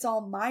story, and it's all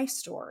my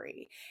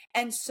story.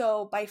 And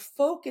so by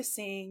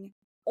focusing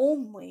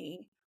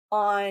only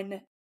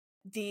on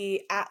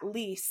the at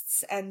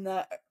leasts and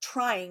the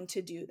trying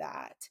to do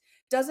that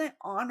doesn't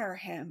honor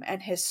him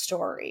and his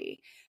story.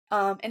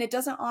 And it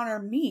doesn't honor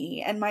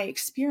me and my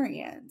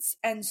experience.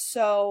 And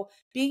so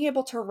being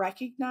able to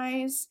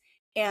recognize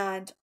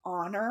and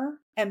honor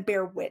and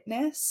bear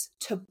witness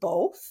to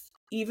both,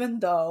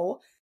 even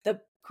though the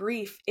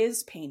grief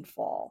is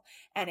painful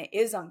and it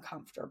is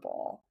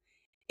uncomfortable,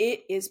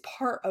 it is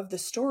part of the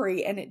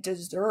story, and it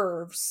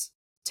deserves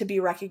to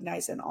be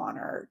recognized and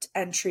honored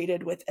and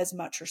treated with as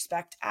much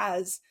respect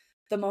as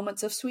the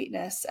moments of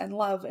sweetness and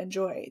love and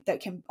joy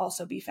that can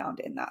also be found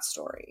in that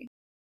story.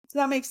 Does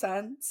that make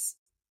sense?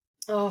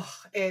 Oh,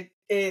 it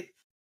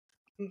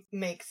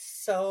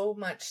makes so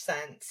much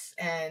sense.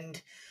 And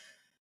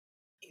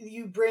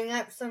you bring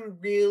up some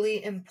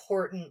really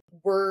important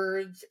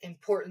words,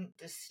 important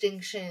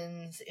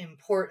distinctions,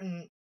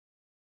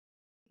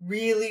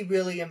 really,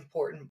 really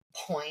important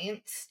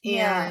points.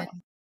 Yeah. And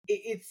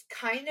it's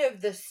kind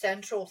of the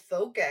central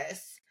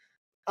focus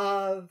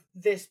of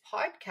this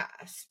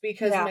podcast,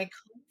 because Yeah. my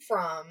come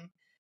from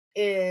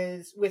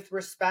is with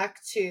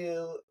respect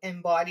to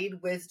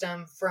embodied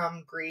wisdom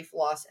from grief,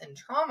 loss, and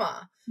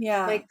trauma.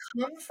 Yeah. My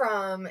come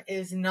from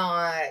is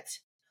not,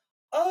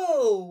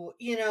 oh,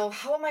 you know,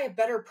 how am I a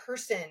better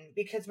person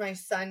because my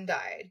son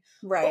died?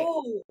 Right.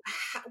 Oh,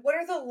 what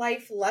are the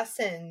life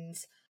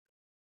lessons?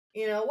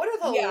 You know, what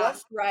are the Yeah.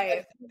 lessons?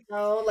 Right. You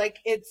know, like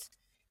it's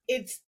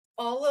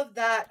all of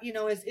that, you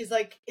know, is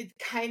like, it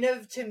kind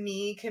of to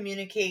me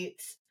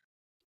communicates,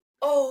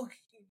 oh,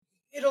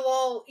 it'll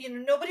all, you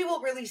know, nobody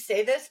will really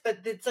say this, but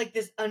it's like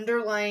this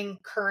underlying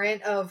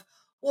current of,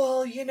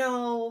 well, you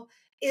know,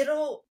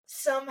 it'll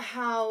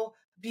somehow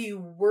be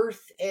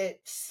worth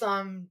it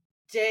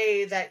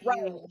someday that you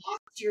Right.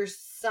 lost your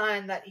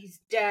son, that he's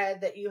dead,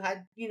 that you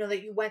had, you know,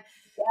 that you went,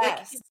 like,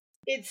 Yes.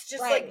 it's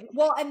just Right. like,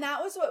 Well, and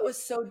that was what was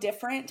so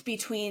different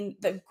between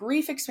the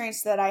grief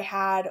experience that I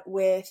had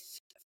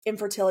with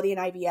infertility and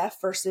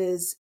IVF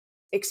versus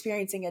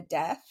experiencing a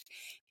death,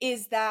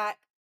 is that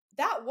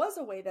that was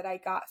a way that I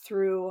got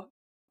through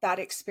that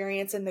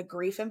experience, and the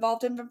grief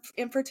involved in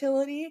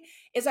infertility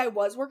is I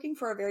was working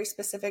for a very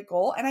specific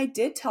goal. And I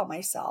did tell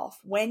myself,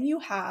 when you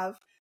have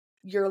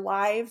your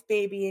live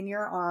baby in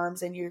your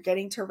arms and you're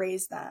getting to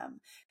raise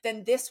them,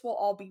 then this will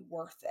all be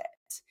worth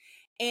it.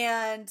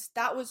 And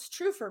that was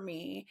true for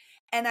me.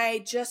 And I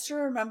just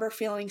remember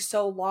feeling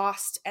so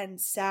lost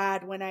and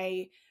sad when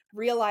I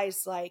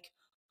realized, like,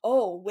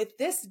 oh, with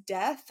this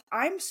death,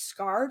 I'm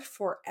scarred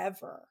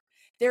forever.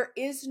 There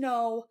is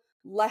no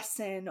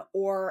lesson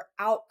or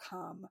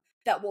outcome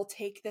that will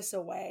take this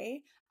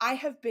away. I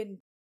have been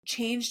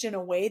changed in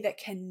a way that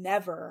can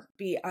never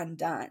be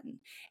undone.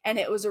 And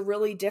it was a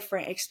really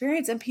different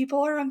experience. And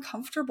people are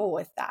uncomfortable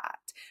with that.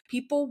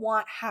 People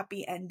want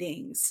happy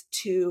endings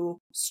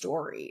to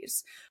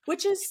stories,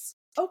 which is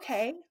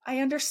okay. I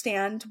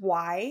understand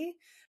why,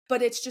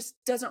 but it just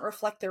doesn't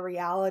reflect the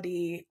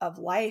reality of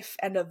life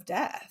and of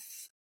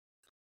death.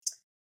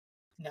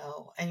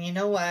 no. And you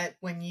know what?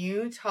 When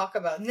you talk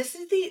about, and this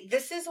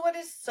is what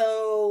is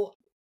so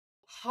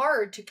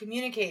hard to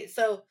communicate.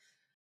 So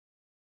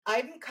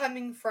I'm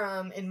coming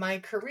from, in my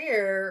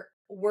career,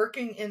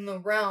 working in the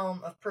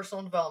realm of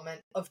personal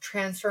development, of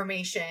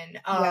transformation,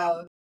 Yeah.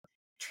 of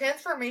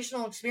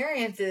transformational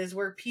experiences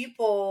where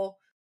people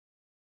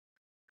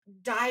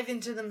dive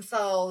into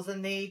themselves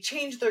and they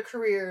change their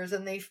careers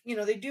and they,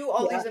 they do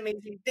all Yeah. these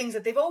amazing things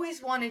that they've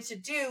always wanted to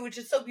do, which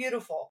is so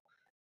beautiful.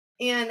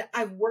 And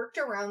I've worked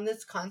around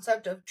this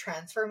concept of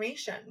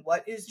transformation.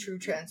 What is true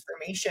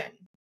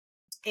transformation?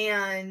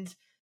 And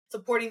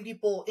supporting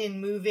people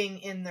in moving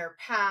in their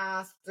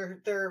path,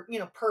 their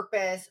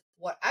purpose,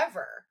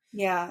 whatever.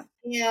 Yeah.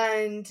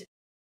 And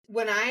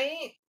when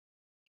I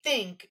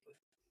think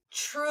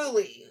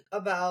truly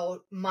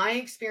about my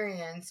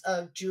experience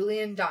of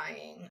Julian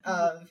dying,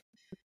 of,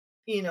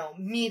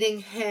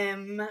 meeting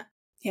him,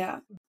 Yeah.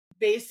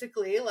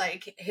 basically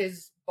like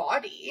his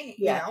body,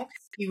 Yeah.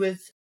 he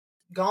was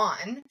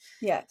gone.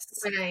 Yes.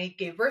 When I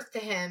gave birth to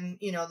him,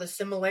 the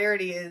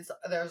similarity is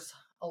there's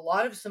a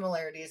lot of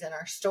similarities in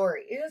our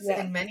stories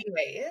in many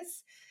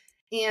ways.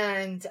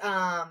 And,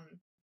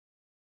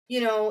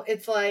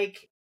 it's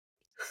like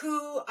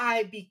who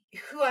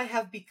I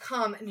have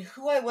become and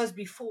who I was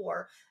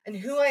before and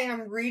who I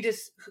am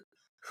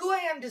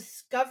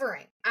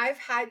discovering. I've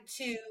had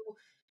to,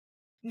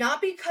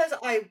 not because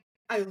I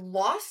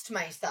lost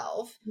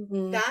myself,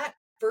 that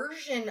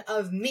version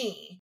of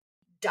me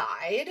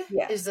died is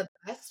Yes. the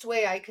best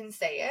way I can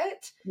say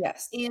it.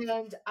 Yes.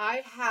 And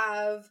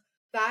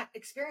that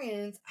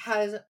experience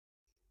has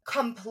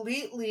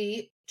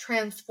completely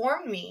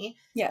transformed me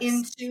Yes.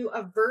 into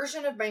a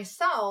version of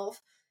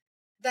myself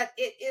that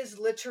it is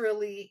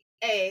literally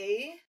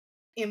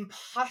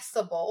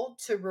impossible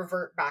to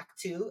revert back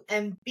to,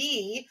 and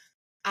B,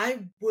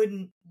 I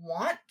wouldn't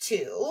want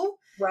to.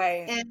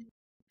 Right.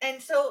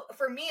 And so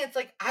for me, it's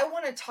like, I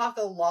want to talk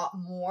a lot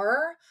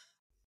more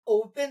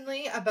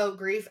openly about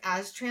grief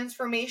as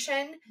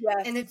transformation.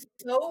 Yes. And it's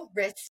so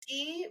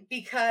risky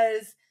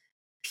because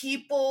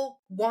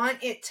people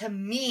want it to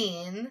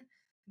mean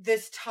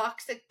this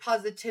toxic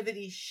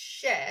positivity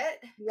shit,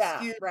 Yeah.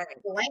 excuse Right.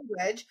 the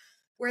language,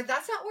 where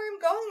that's not where I'm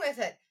going with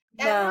it.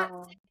 And No. I'm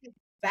not saying it's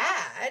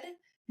bad.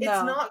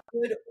 It's not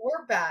good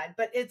or bad,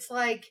 but it's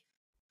like,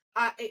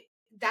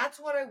 that's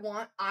what I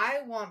want.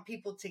 I want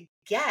people to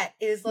get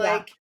is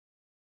like,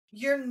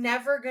 you're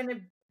never going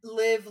to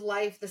live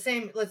life the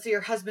same. Let's say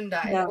your husband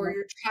died or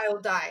your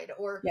child died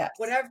or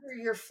whatever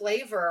your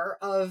flavor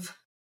of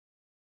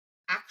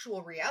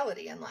actual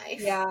reality in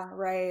life. Yeah,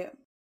 right.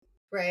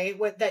 Right?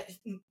 What that,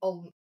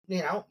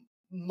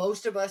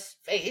 most of us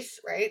face,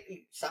 right?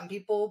 Some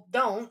people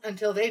don't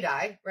until they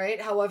die,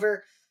 right?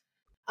 However,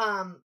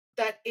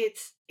 that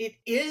it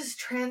is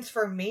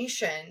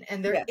transformation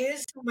and there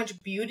is so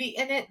much beauty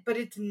in it, but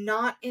it's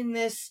not in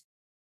this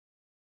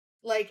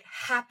like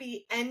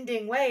happy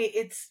ending way.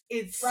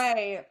 It's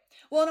right.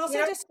 Well, and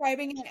also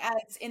describing it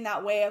as in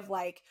that way of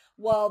like,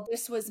 well,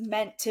 this was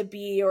meant to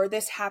be, or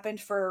this happened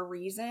for a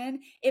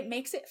reason. It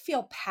makes it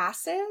feel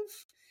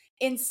passive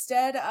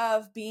instead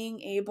of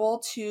being able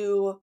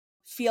to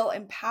feel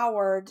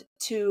empowered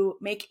to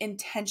make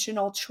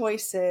intentional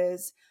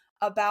choices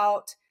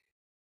about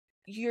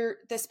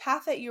this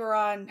path that you're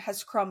on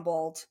has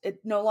crumbled. It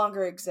no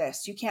longer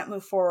exists. You can't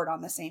move forward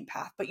on the same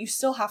path, but you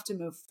still have to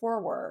move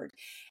forward.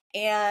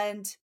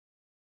 And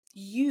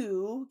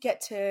you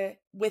get to,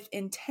 with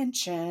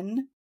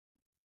intention,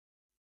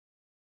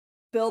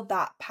 build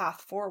that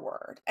path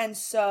forward. And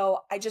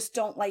so I just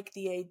don't like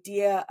the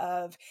idea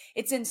of,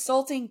 it's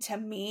insulting to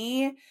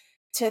me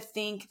to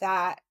think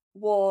that,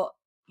 well,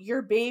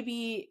 your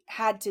baby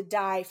had to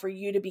die for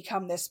you to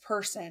become this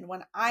person,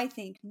 when I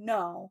think,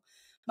 no,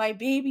 my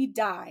baby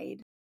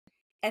died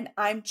and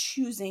I'm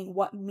choosing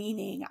what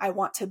meaning I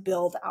want to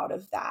build out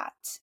of that.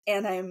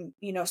 And I'm,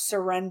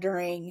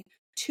 surrendering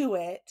to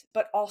it,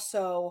 but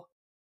also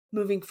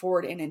moving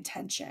forward in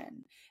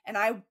intention. And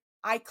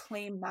I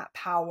claim that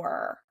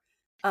power.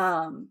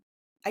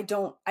 I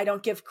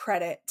don't give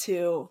credit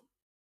to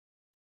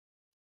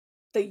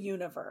the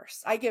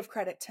universe. I give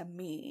credit to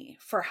me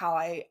for how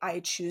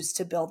I choose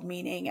to build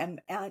meaning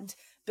and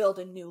build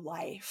a new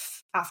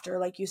life after,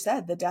 like you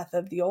said, the death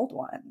of the old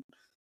one.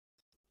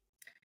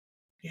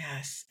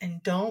 Yes.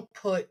 And don't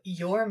put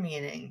your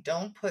meaning,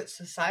 don't put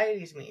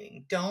society's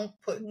meaning, don't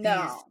put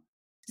these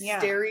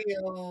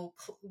stereo,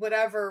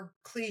 whatever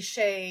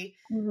cliche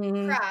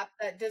crap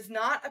that does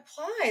not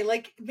apply.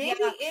 Like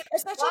maybe it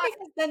especially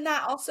because then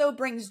that also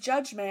brings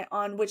judgment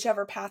on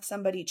whichever path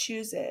somebody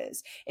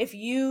chooses. If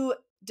you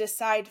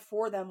decide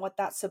for them what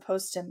that's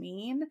supposed to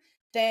mean,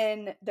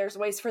 then there's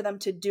ways for them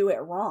to do it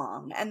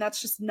wrong. And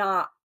that's just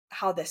not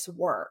how this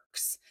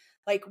works.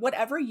 Like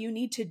whatever you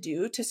need to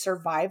do to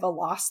survive a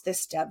loss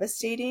this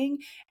devastating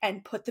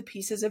and put the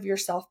pieces of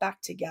yourself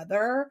back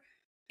together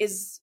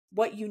is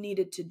what you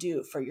needed to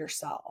do for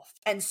yourself.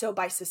 And so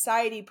by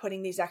society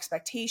putting these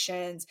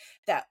expectations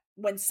that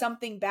when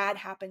something bad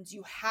happens,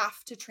 you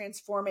have to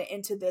transform it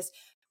into this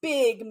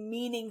big,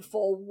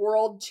 meaningful,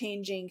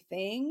 world-changing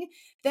thing,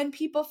 then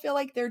people feel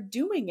like they're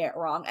doing it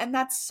wrong. And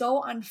that's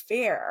so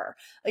unfair.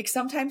 Like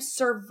sometimes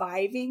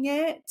surviving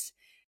it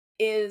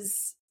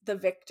is the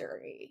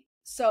victory.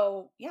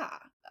 So yeah,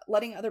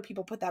 letting other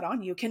people put that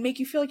on you can make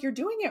you feel like you're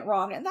doing it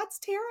wrong. And that's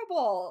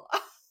terrible.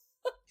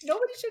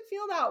 Nobody should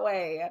feel that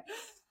way.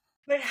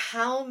 But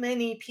how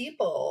many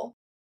people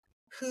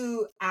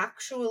who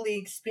actually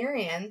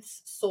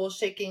experience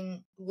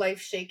soul-shaking,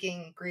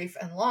 life-shaking grief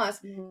and loss,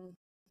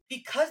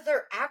 because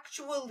they're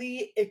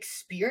actually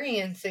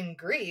experiencing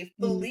grief,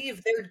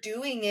 believe they're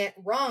doing it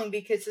wrong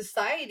because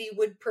society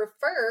would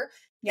prefer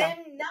them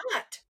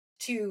not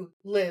to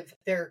live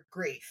their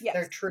grief,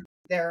 their truth,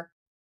 their...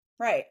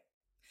 Right.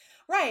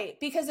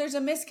 Because there's a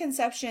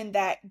misconception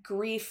that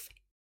grief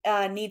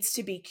needs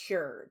to be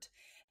cured,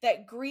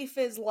 that grief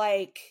is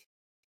like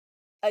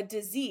a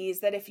disease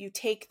that if you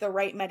take the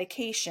right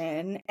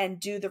medication and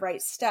do the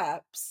right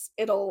steps,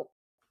 it'll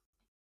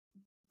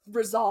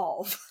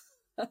resolve.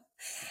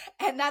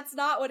 And that's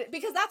not what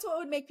because that's what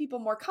would make people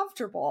more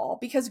comfortable,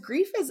 because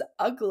grief is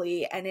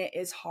ugly and it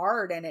is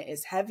hard and it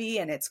is heavy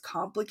and it's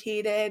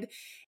complicated.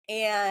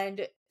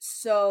 And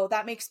so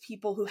that makes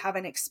people who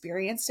haven't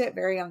experienced it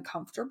very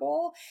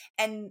uncomfortable.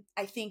 And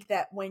I think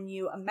that when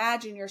you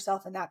imagine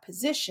yourself in that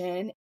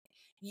position,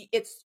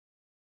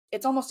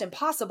 it's almost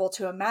impossible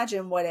to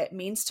imagine what it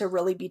means to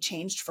really be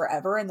changed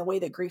forever in the way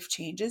that grief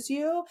changes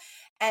you.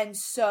 And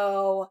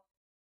so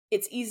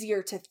it's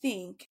easier to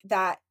think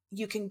that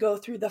you can go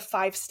through the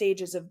 5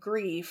 stages of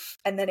grief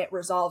and then it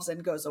resolves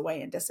and goes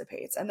away and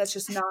dissipates. And that's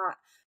just not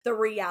the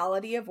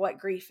reality of what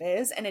grief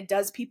is. And it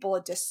does people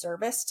a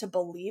disservice to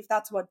believe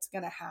that's what's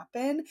going to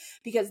happen,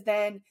 because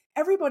then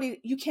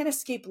you can't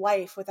escape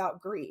life without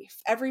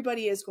grief.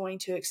 Everybody is going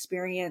to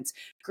experience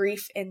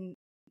grief in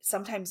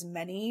sometimes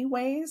many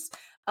ways,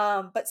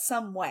 but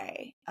some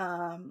way.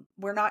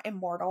 We're not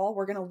immortal.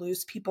 We're going to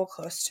lose people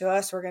close to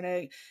us. We're going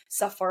to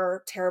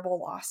suffer terrible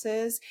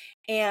losses.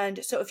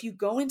 And so if you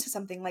go into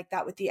something like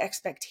that with the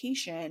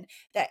expectation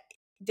that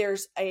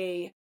there's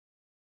a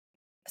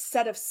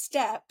set of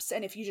steps,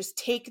 and if you just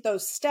take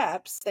those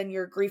steps, then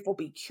your grief will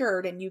be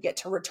cured and you get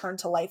to return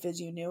to life as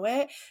you knew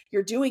it,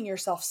 you're doing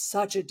yourself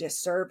such a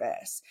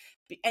disservice.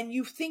 And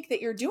you think that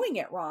you're doing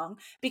it wrong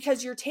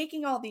because you're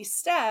taking all these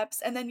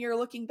steps and then you're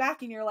looking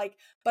back and you're like,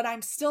 but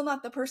I'm still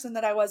not the person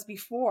that I was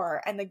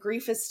before. And the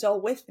grief is still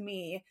with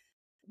me.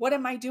 What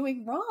am I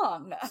doing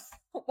wrong?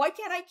 Why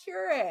can't I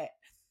cure it?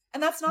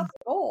 And that's not the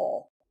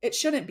goal. It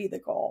shouldn't be the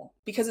goal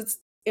because it's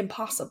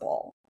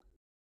impossible.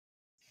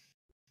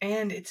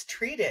 And it's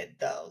treated,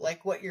 though,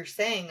 like what you're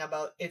saying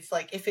about, it's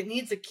like, if it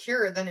needs a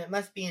cure, then it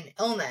must be an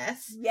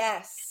illness.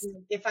 Yes.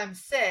 If I'm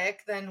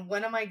sick, then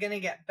when am I going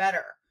to get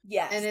better?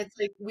 Yes. And it's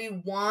like,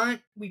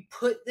 we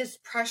put this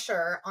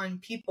pressure on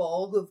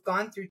people who've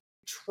gone through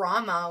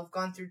trauma, who've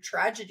gone through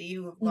tragedy,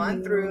 who have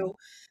gone through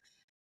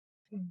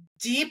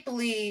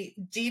deeply,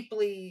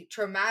 deeply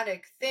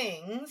traumatic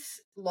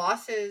things,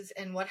 losses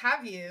and what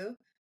have you,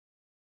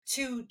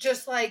 to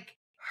just like,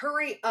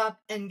 hurry up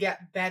and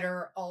get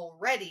better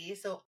already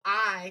so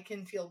I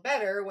can feel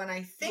better when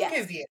I think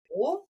of you.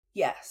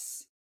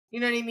 Yes. You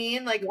know what I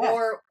mean? Like,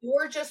 or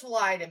just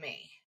lie to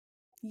me.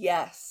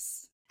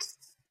 Yes.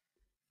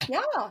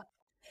 Yeah. Because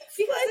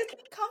it's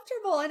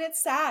uncomfortable and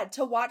it's sad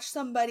to watch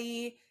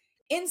somebody.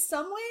 In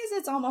some ways,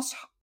 it's almost,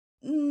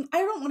 I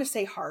don't want to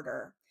say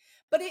harder,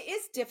 but it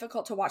is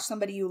difficult to watch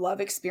somebody you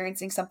love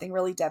experiencing something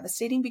really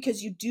devastating,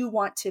 because you do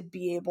want to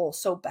be able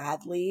so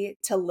badly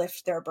to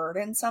lift their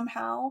burden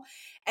somehow.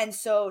 And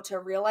so to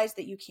realize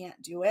that you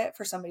can't do it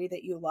for somebody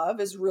that you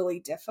love is really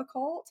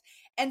difficult.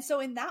 And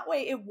so in that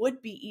way, it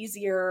would be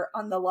easier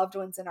on the loved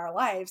ones in our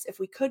lives if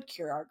we could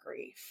cure our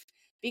grief,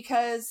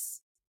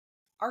 because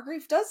our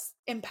grief does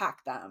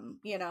impact them,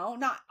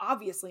 not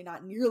obviously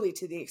not nearly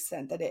to the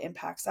extent that it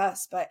impacts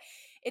us, but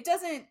it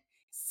doesn't.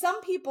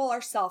 Some people are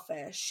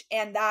selfish,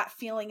 and that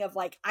feeling of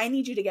like, I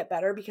need you to get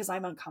better because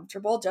I'm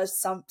uncomfortable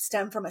does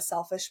stem from a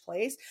selfish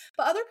place.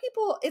 But other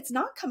people, it's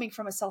not coming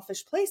from a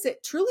selfish place.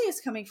 It truly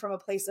is coming from a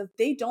place of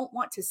they don't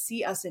want to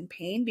see us in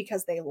pain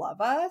because they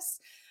love us.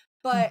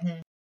 But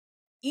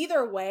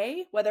either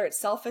way, whether it's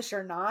selfish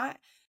or not,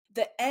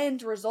 the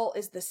end result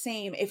is the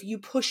same if you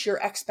push your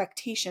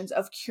expectations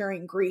of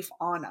curing grief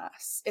on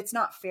us. It's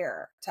not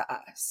fair to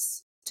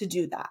us to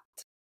do that.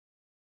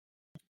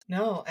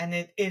 No, and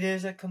it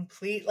is a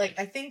complete, like,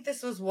 I think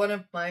this was one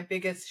of my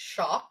biggest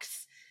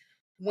shocks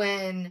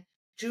when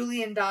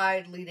Julian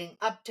died, leading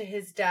up to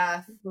his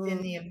death,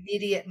 in the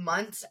immediate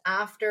months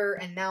after,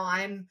 and now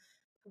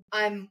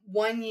I'm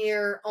 1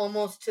 year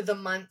almost to the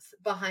month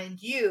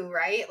behind you,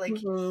 right? Like,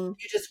 you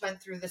just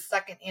went through the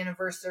 2nd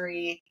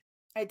anniversary.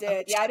 I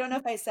did. Yeah, I don't know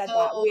if I said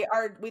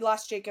that. We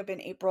lost Jacob in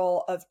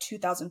April of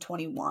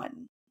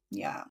 2021.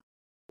 Yeah.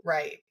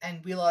 Right.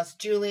 And we lost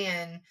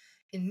Julian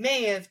in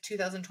May of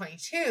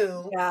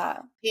 2022. Yeah.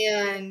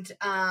 And,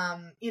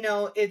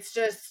 it's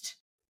just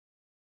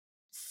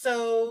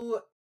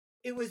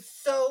it was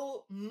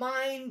so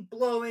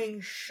mind-blowing,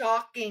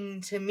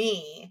 shocking to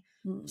me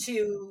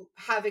to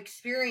have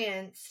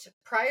experienced,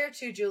 prior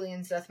to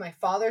Julian's death, my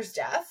father's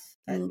death,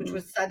 which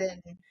was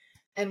sudden,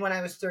 and when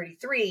I was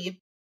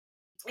 33.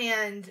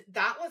 And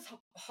that was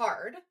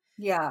hard.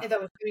 Yeah. And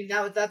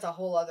that's a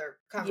whole other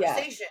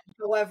conversation. Yeah.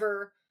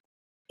 However,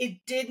 it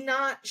did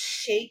not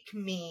shake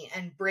me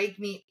and break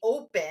me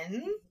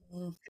open.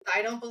 Mm.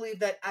 I don't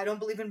believe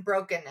in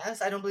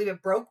brokenness. I don't believe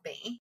it broke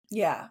me.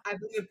 Yeah. I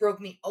believe it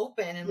broke me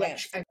open and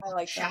Yes. I I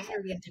like that.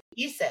 shattered into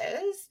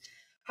pieces.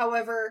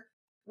 However,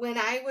 when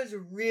I was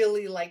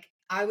really like,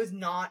 I was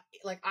not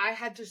like, I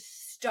had to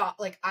stop,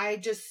 like, I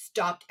just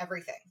stopped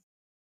everything.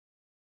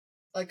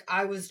 Like,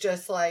 I was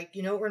just like,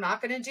 you know what we're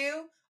not going to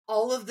do?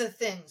 All of the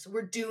things.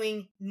 We're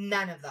doing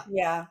none of them.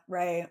 Yeah.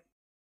 Right.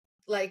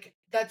 Like,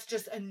 that's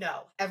just a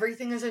no.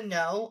 Everything is a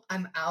no.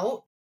 I'm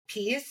out.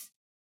 Peace.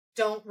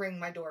 Don't ring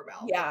my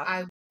doorbell.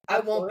 Yeah. I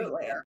won't be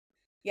Absolutely. there.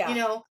 Yeah. You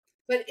know,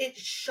 but it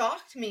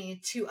shocked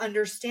me to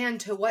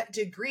understand to what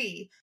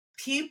degree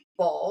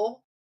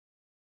people,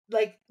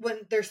 like,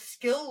 when their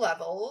skill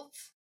levels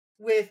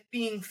with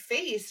being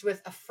faced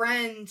with a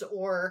friend,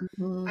 or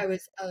Mhm. I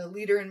was a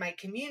leader in my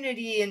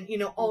community, and, you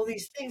know, all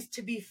these things,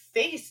 to be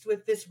faced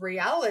with this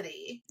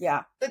reality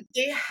Yeah. that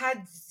they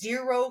had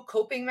zero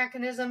coping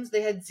mechanisms,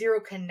 they had zero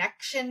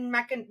connection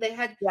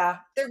Yeah.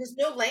 there was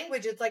no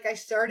language. It's like I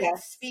started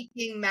Yes.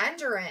 speaking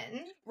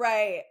Mandarin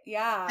Right.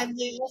 Yeah. and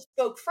they all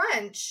spoke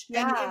French,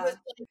 and it was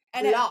Yeah. like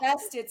And at blocked.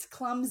 best it's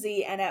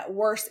clumsy, and at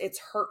worst it's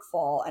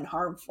hurtful and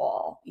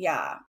harmful.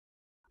 Yeah.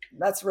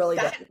 That's really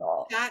That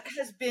difficult. that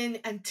has been,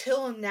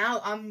 until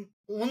now, I'm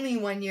only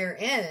 1 year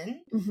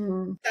in,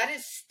 Hmm. that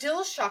is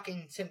still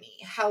shocking to me.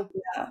 How,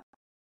 Yeah.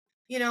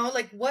 you know,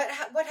 like, what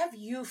have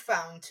you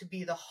found to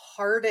be the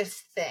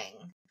hardest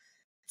thing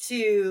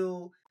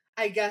to,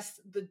 I guess,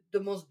 the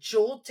most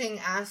jolting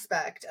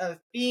aspect of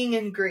being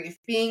in grief,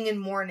 being in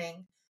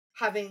mourning,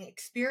 having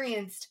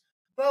experienced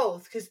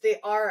both? Because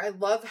I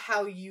love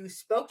how you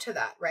spoke to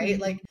that, right?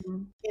 Like,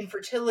 Mhm.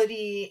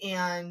 infertility,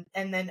 and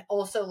then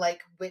also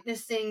like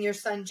witnessing your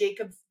son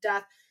Jacob's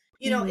death.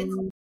 You know, it's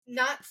Mhm.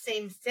 not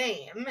same,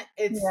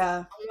 it's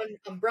Yeah. one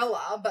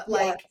umbrella, but Yes.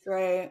 like,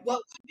 Right. what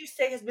would you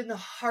say has been the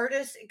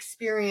hardest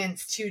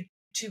experience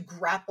to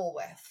grapple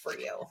with for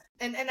you?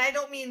 And I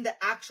don't mean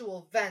the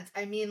actual events.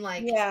 I mean,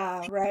 like,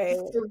 Yeah. Right.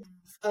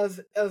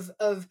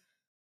 of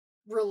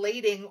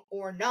relating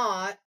or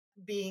not,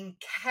 being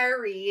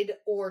carried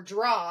or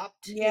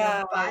dropped, you know,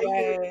 Yeah. by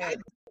Right.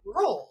 the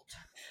world.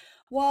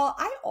 Well,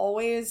 I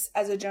always,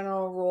 as a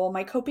general rule,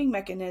 my coping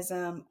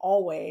mechanism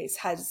always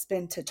has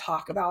been to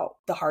talk about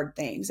the hard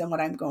things and what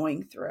I'm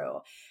going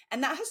through.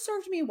 And that has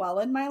served me well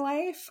in my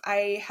life.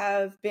 I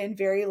have been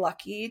very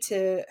lucky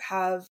to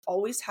have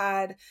always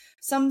had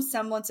some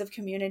semblance of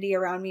community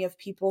around me, of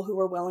people who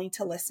were willing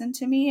to listen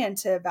to me and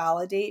to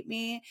validate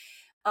me.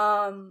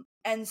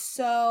 And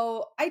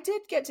so I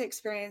did get to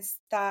experience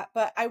that,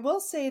 but I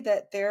will say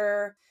that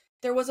there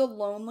was a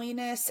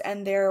loneliness,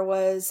 and there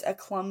was a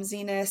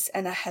clumsiness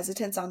and a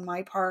hesitance on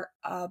my part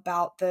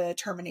about the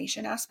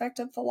termination aspect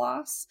of the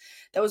loss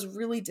that was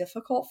really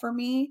difficult for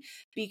me,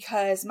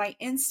 because my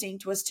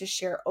instinct was to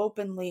share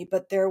openly,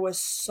 but there was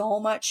so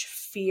much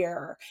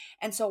fear.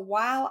 And so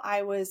while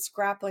I was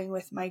grappling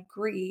with my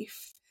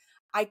grief,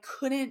 I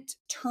couldn't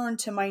turn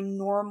to my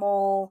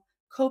normal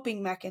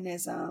coping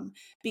mechanism,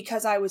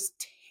 because I was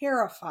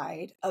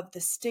terrified of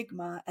the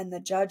stigma and the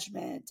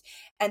judgment,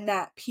 and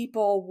that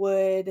people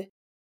would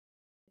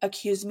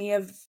accuse me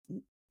of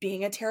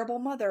being a terrible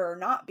mother or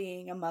not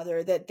being a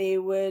mother, that they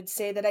would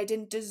say that I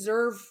didn't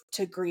deserve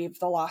to grieve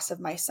the loss of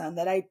my son,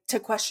 to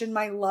question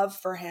my love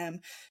for him,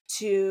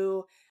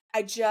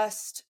 I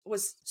just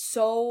was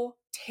so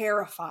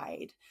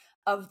terrified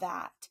of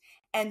that.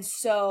 And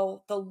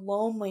so the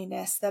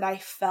loneliness that I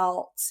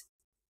felt,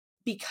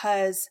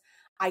 because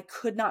I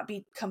could not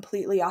be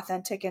completely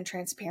authentic and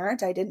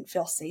transparent, I didn't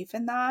feel safe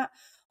in that,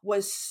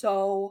 was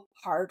so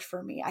hard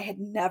for me. I had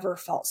never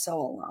felt so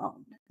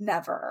alone.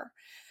 Never.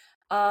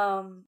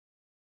 Um,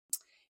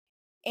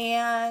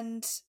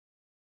 and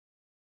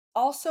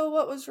also,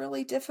 what was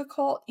really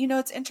difficult,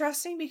 it's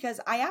interesting, because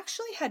I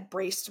actually had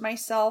braced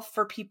myself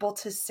for people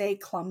to say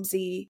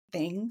clumsy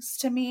things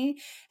to me.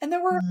 And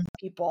there were Mhm.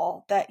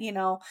 people that,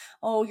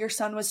 oh, your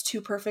son was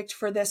too perfect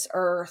for this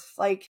earth.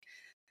 Like,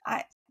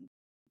 I,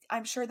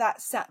 I'm sure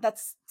that's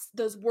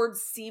those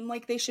words seem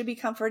like they should be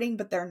comforting,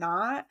 but they're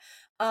not.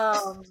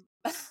 Um,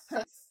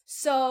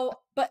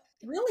 but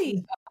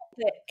really,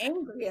 the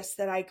angriest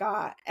that I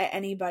got at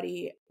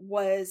anybody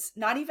was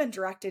not even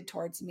directed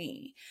towards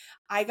me.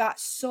 I got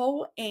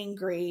so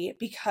angry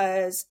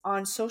because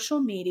on social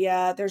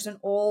media, there's an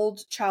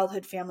old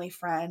childhood family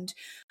friend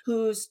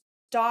whose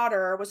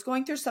daughter was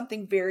going through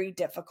something very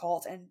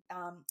difficult, and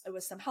it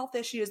was some health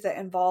issues that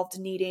involved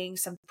needing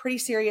some pretty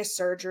serious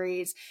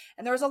surgeries,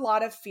 and there was a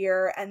lot of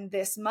fear. And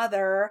this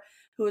mother,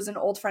 who was an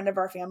old friend of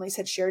our family's,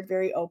 had shared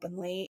very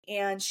openly,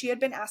 and she had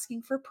been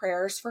asking for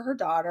prayers for her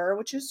daughter,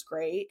 which is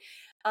great.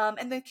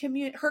 And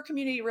her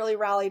community really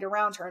rallied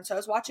around her. And so I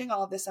was watching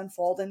all of this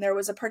unfold, and there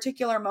was a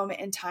particular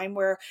moment in time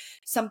where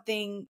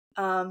something,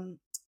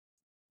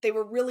 they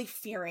were really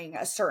fearing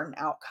a certain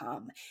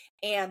outcome,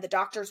 and the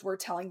doctors were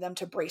telling them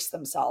to brace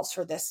themselves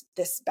for this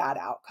bad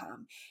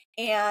outcome.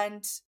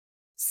 And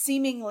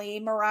seemingly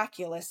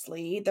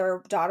miraculously,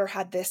 their daughter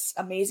had this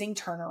amazing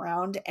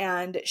turnaround,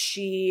 and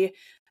she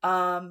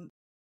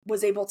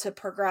was able to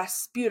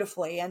progress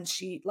beautifully. And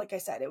she, like I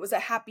said, it was a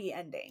happy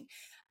ending,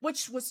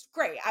 which was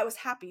great. I was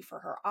happy for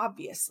her,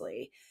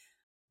 obviously.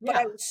 But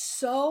I was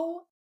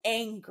so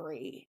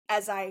angry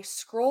as I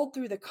scrolled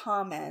through the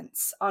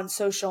comments on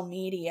social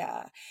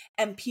media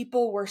and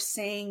people were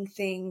saying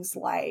things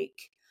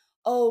like,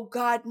 oh,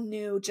 God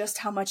knew just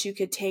how much you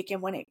could take,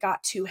 and when it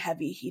got too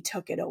heavy, he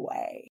took it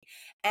away.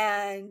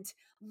 And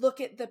look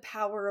at the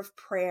power of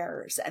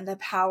prayers and the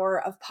power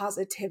of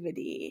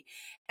positivity.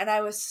 And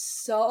I was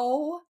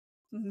so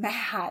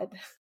mad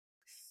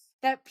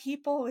that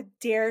people would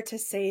dare to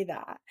say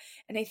that.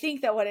 And I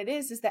think that what it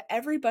is that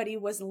everybody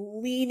was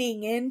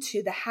leaning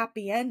into the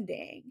happy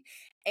ending,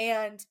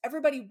 and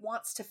everybody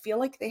wants to feel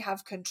like they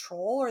have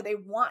control, or they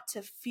want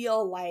to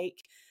feel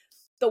like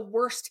the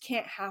worst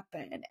can't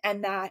happen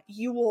and that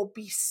you will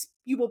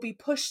be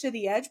pushed to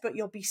the edge, but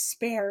you'll be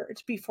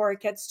spared before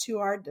it gets too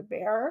hard to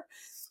bear.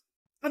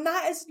 And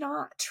that is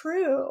not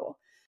true.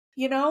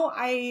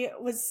 I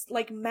was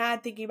like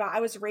mad thinking about, I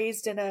was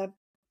raised in a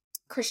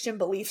Christian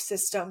belief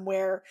system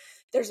where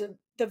there's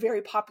the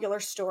very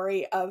popular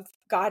story of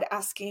God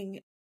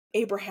asking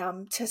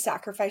Abraham to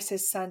sacrifice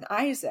his son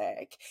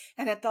Isaac.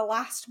 And at the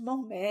last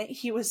moment,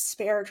 he was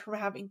spared from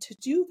having to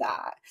do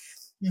that.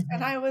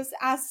 And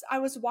as I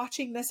was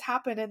watching this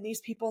happen and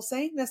these people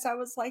saying this, I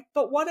was like,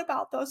 but what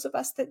about those of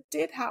us that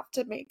did have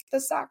to make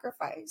the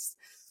sacrifice?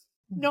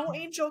 No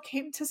angel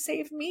came to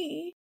save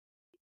me.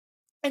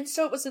 And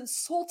so it was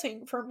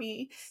insulting for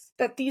me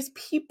that these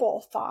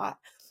people thought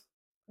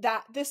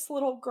that this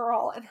little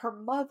girl and her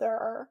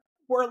mother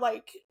were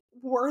like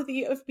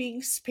worthy of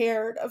being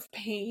spared of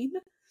pain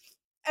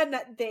and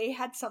that they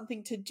had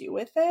something to do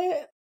with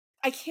it.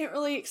 I can't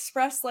really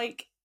express,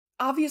 like,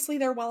 obviously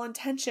they're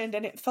well-intentioned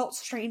and it felt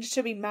strange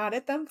to be mad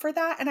at them for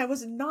that. And I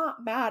was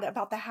not mad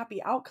about the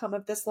happy outcome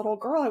of this little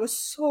girl. I was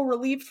so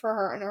relieved for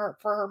her and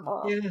for her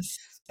mom. Yes,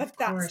 but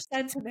that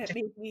sentiment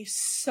made me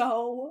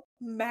so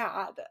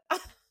mad. I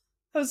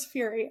was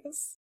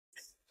furious.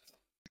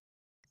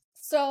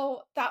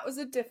 So that was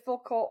a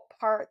difficult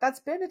part.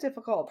 That's been a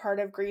difficult part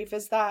of grief,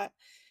 is that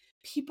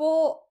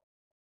people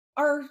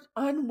are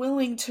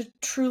unwilling to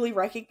truly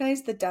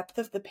recognize the depth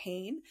of the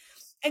pain.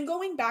 And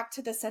going back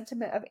to the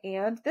sentiment of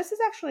and, this is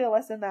actually a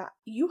lesson that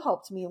you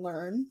helped me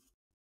learn.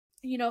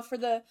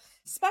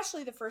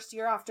 Especially the first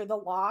year after the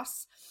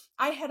loss,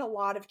 I had a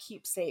lot of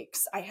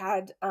keepsakes. I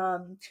had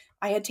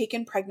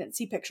taken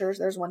pregnancy pictures.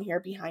 There's one here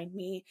behind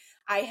me.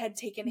 I had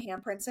taken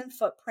handprints and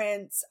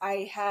footprints.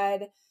 I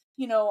had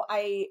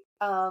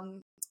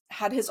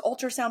his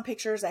ultrasound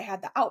pictures. I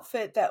had the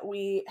outfit that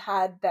we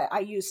had that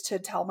I used to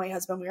tell my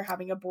husband we were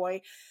having a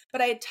boy,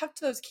 but I had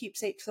tucked those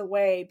keepsakes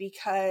away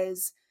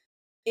because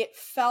it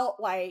felt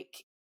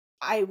like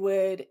I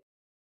would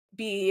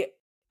be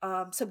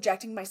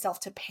subjecting myself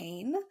to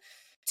pain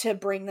to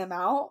bring them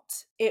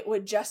out. It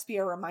would just be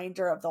a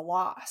reminder of the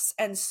loss.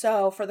 And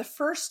so for the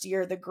first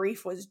year, the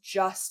grief was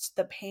just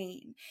the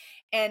pain.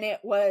 And it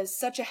was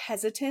such a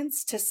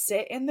hesitance to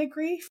sit in the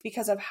grief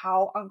because of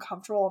how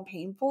uncomfortable and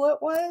painful it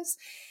was.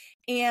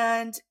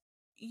 And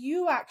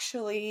you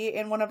actually,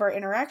 in one of our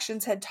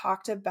interactions, had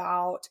talked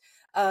about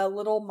a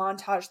little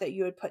montage that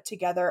you had put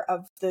together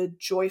of the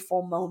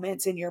joyful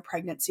moments in your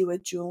pregnancy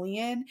with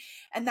Julian.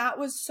 And that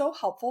was so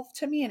helpful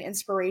to me and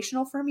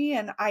inspirational for me.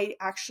 And I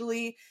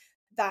actually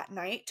that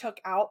night took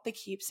out the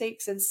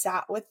keepsakes and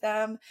sat with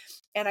them.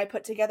 And I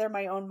put together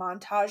my own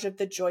montage of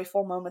the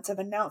joyful moments of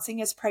announcing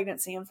his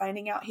pregnancy and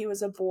finding out he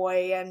was a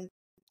boy and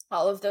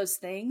all of those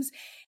things.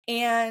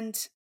 And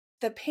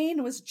the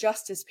pain was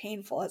just as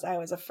painful as I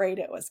was afraid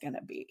it was going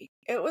to be.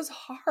 It was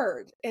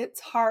hard.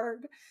 It's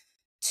hard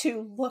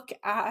to look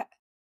at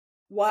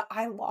what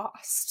I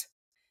lost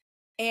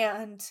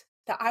and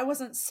that I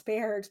wasn't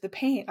spared the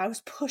pain. I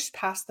was pushed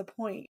past the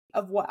point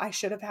of what I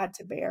should have had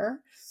to bear.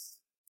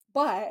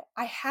 But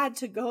I had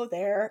to go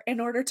there in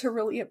order to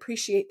really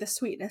appreciate the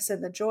sweetness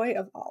and the joy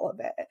of all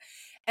of it.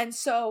 And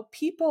so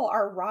people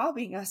are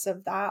robbing us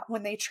of that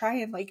when they try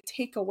and like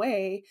take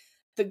away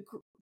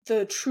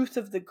the truth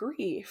of the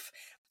grief.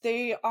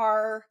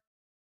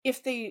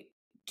 If they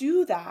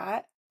do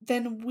that,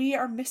 then we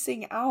are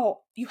missing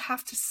out. You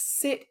have to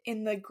sit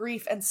in the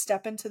grief and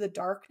step into the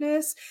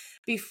darkness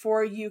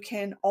before you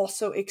can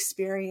also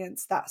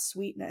experience that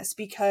sweetness,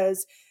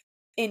 because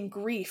in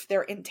grief,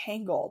 they're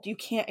entangled. You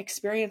can't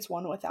experience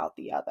one without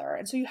the other.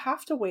 And so you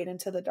have to wait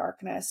into the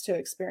darkness to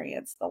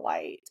experience the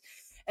light.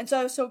 And so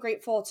I was so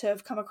grateful to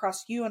have come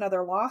across you and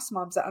other lost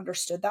moms that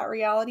understood that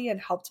reality and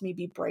helped me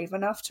be brave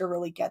enough to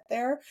really get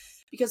there,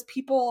 because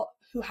people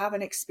who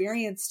haven't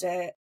experienced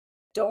it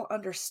don't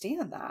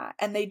understand that.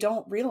 And they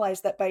don't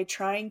realize that by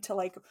trying to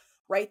like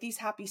write these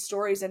happy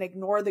stories and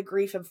ignore the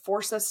grief and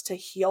force us to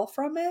heal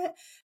from it,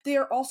 they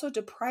are also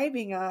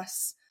depriving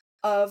us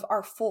of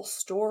our full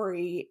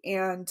story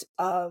and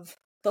of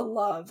the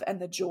love and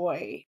the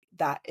joy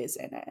that is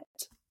in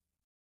it.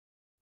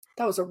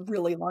 That was a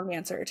really long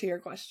answer to your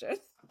question.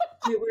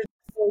 It was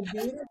so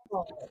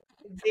beautiful.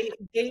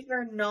 They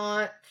are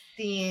not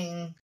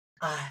seeing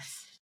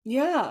us.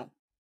 Yeah.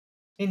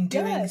 In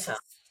doing so.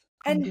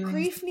 And doing.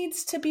 grief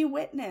needs to be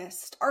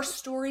witnessed. Our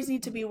stories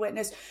need to be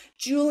witnessed.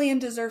 Julian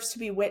deserves to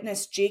be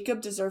witnessed.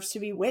 Jacob deserves to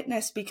be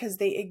witnessed because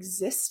they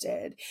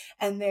existed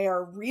and they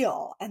are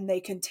real and they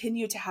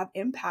continue to have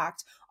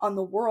impact on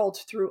the world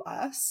through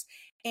us.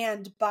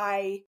 And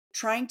by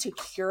trying to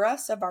cure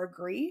us of our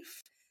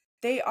grief,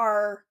 they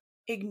are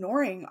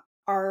ignoring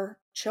our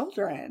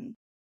children.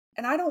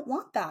 And I don't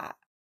want that.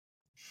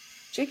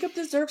 Jacob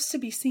deserves to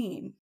be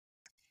seen.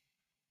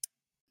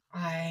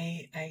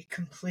 I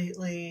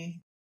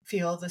completely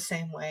feel the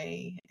same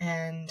way.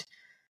 And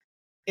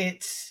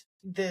it's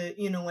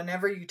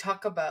whenever you're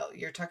talking about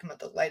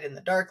the light and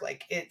the dark,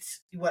 like it's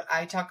what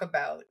I talk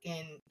about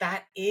in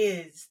that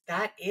is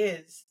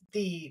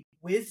the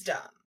wisdom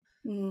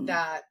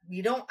that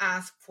we don't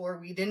ask for,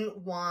 we didn't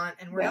want,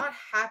 and we're not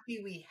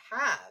happy we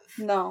have.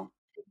 No.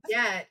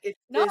 Yet it's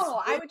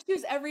I would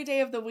choose every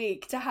day of the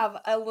week to have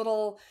a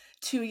little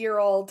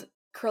 2-year-old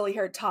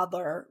curly-haired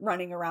toddler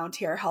running around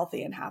here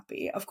healthy and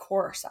happy. Of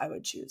course I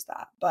would choose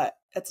that, but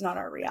it's not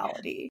our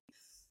reality.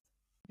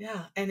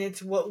 Yeah, and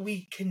it's what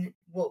we can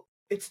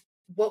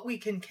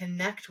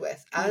connect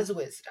with as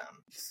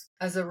wisdom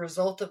as a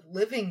result of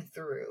living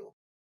through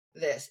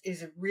this,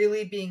 is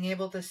really being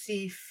able to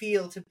see,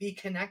 feel, to be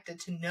connected,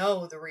 to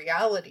know the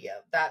reality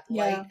of that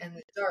light and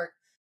the dark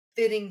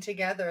fitting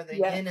together, the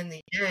yin and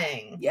the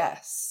yang.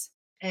 Yes.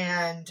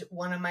 And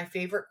one of my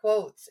favorite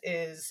quotes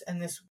is,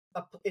 and this,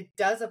 it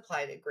does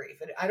apply to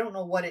grief. I don't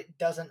know what it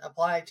doesn't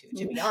apply to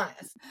be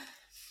honest,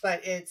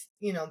 but it's,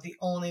 the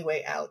only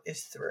way out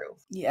is through.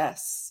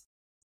 Yes.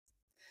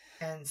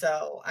 And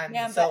so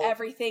but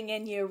everything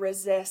in you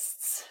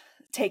resists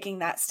taking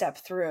that step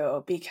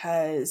through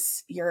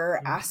because you're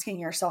asking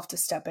yourself to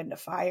step into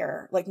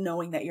fire, like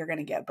knowing that you're going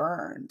to get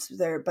burned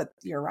there. But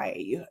you're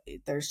right.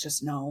 There's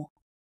just no,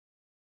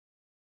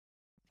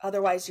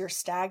 otherwise you're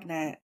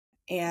stagnant,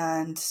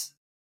 and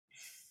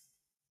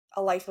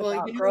a life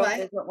without growth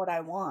isn't what I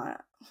want.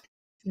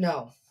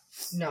 No.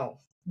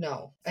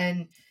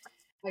 And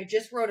I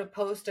just wrote a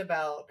post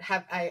about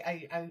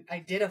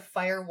I did a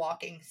fire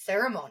walking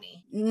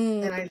ceremony,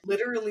 and I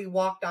literally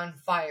walked on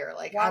fire.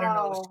 Like, I don't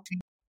know,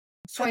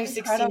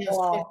 2016.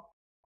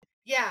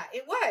 Yeah,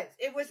 it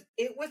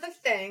was a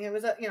thing. It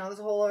was there's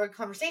a whole other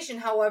conversation.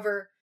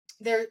 However,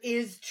 there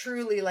is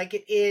truly, like,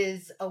 it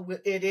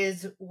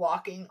is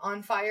walking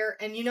on fire.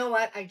 And you know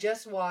what? I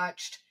just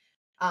watched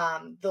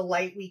The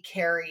Light We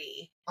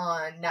Carry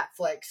on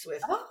Netflix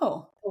with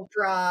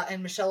Oprah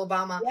and Michelle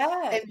Obama.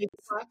 Yes. And we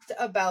talked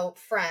about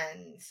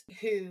friends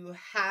who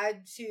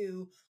had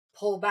to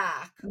pull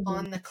back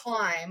on the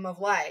climb of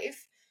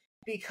life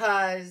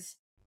because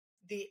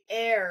the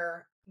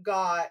air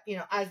got,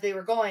 as they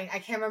were going, I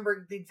can't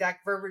remember the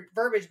exact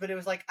verbiage, but it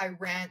was like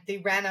they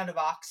ran out of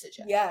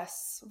oxygen.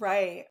 Yes,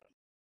 right.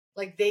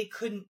 Like they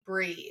couldn't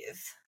breathe.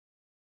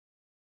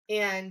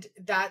 And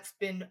that's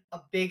been a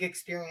big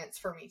experience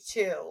for me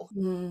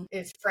too.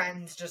 Is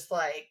friends just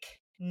like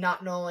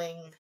not knowing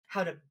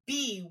how to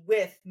be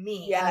with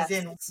me as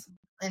in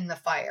the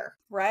fire.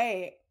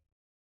 Right.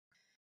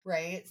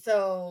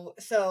 So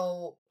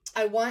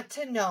I want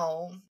to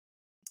know,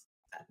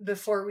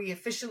 before we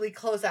officially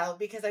close out,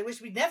 because I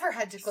wish we never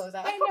had to close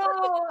out.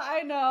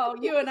 I know.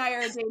 You and I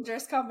are a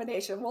dangerous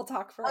combination. We'll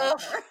talk forever.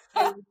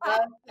 I love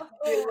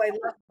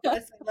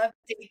this. I love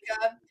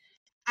Jacob.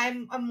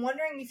 I'm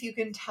wondering if you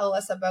can tell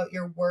us about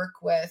your work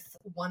with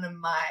one of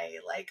my,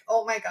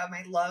 oh my God,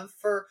 my love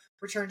for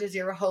Return to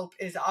Zero Hope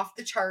is off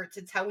the charts.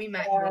 It's how we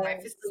met. You were my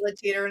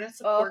facilitator in a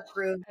support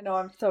group. I know.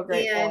 I'm so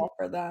grateful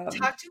for that.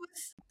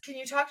 Can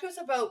you talk to us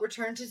about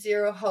Return to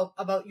Zero Hope,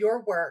 about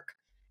your work,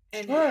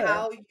 and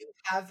how you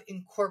have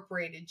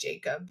incorporated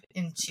Jacob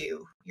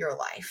into your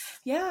life?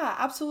 Yeah,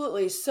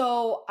 absolutely.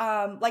 So,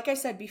 like I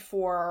said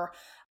before,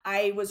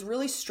 I was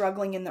really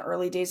struggling in the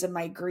early days of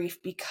my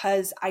grief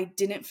because I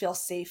didn't feel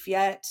safe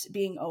yet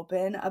being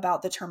open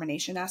about the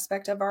termination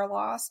aspect of our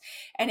loss.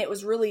 And it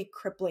was really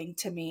crippling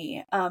to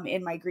me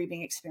in my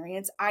grieving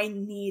experience. I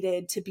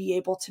needed to be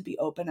able to be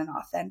open and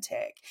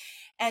authentic.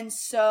 And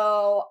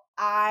so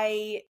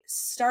I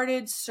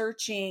started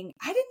searching.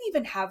 I didn't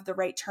even have the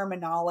right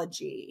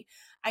terminology.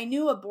 I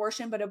knew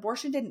abortion, but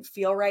abortion didn't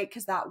feel right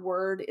because that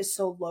word is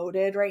so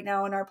loaded right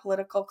now in our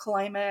political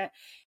climate.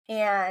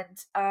 And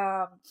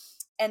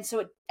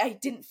so I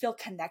didn't feel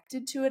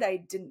connected to it.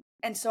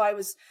 And so I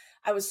was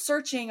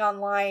searching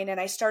online, and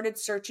I started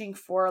searching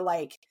for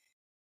like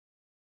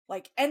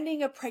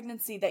ending a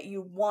pregnancy that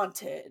you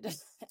wanted.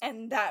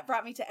 And that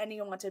brought me to ending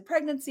unwanted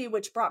pregnancy,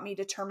 which brought me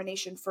to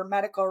termination for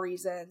medical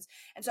reasons.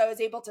 And so I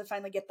was able to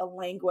finally get the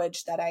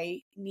language that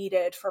I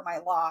needed for my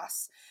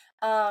loss.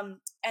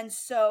 And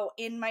so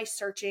in my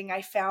searching,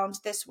 I found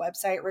this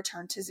website,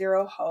 Return to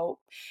Zero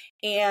Hope.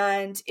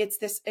 And it's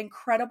this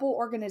incredible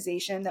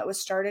organization that was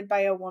started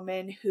by a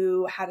woman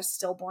who had a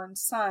stillborn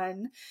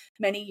son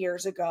many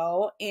years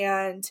ago.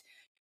 And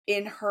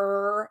in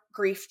her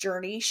grief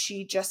journey,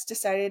 she just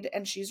decided,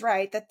 and she's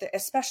right, that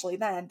especially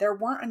then, there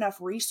weren't enough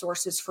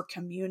resources for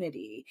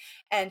community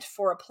and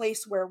for a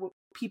place where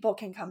people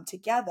can come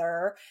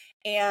together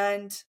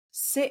and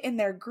sit in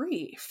their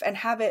grief and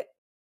have it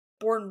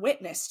borne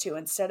witness to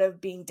instead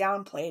of being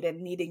downplayed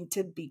and needing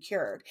to be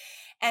cured.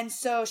 And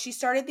so she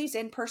started these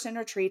in-person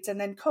retreats, and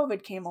then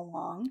COVID came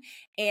along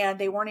and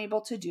they weren't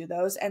able to do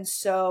those. And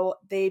so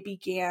they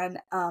began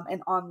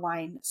an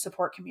online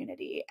support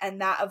community,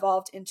 and that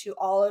evolved into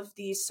all of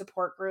these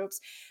support groups.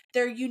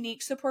 They're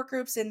unique support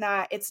groups in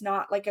that it's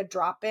not like a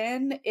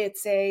drop-in.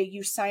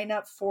 You sign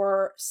up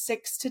for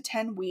 6 to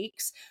 10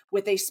 weeks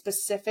with a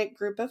specific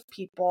group of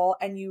people,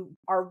 and you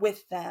are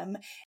with them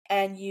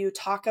and you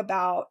talk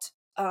about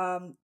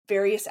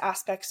various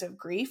aspects of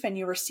grief, and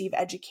you receive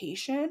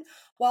education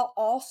while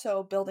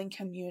also building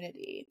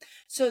community.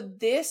 So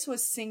this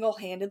was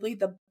single-handedly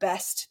the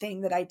best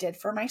thing that I did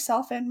for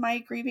myself in my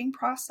grieving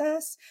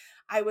process.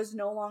 I was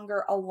no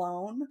longer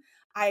alone.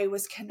 I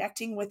was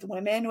connecting with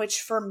women,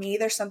 which for me,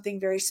 there's something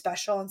very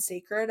special and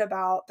sacred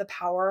about the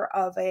power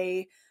of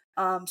a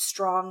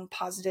strong,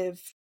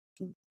 positive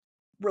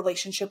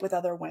relationship with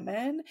other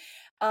women.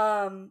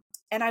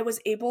 And I was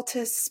able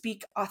to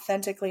speak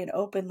authentically and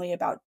openly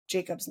about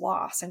Jacob's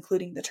loss,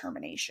 including the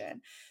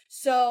termination.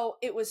 So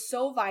it was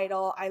so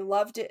vital. I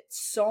loved it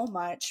so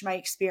much, my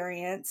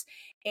experience,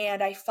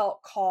 and I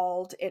felt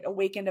called. It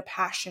awakened a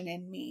passion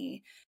in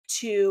me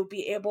to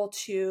be able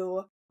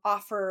to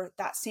offer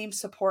that same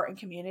support and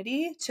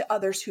community to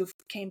others who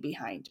came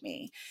behind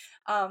me.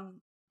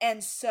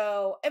 And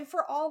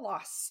for all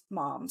lost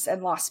moms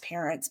and lost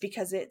parents,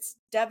 because it's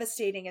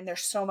devastating and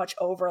there's so much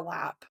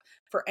overlap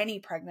for any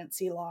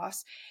pregnancy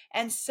loss.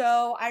 And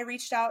so I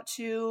reached out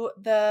to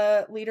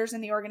the leaders in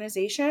the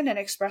organization and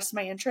expressed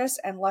my interest.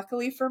 And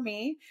luckily for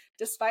me,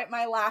 despite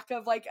my lack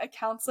of like a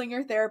counseling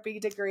or therapy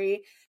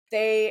degree,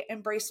 they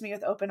embraced me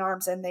with open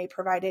arms and they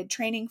provided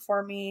training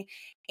for me.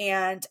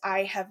 And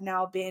I have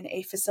now been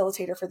a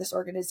facilitator for this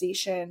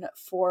organization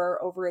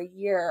for over a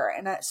year.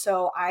 And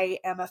so I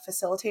am a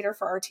facilitator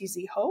for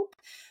RTZ Hope.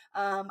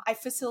 I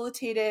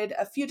facilitated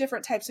a few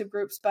different types of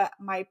groups, but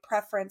my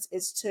preference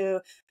is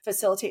to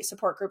facilitate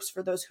support groups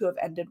for those who have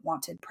ended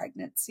wanted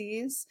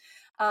pregnancies.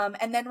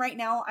 And then right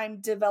now I'm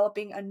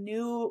developing a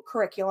new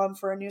curriculum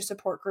for a new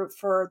support group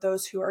for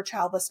those who are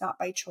childless, not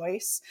by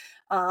choice,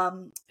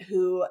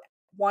 who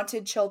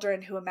wanted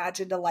children, who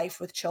imagined a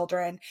life with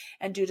children,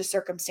 and due to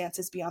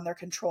circumstances beyond their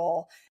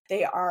control,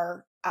 they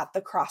are at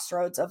the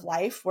crossroads of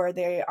life where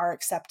they are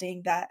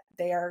accepting that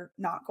they are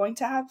not going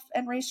to have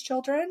and raise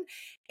children,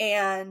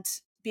 and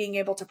being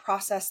able to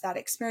process that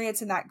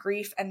experience and that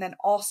grief, and then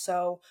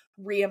also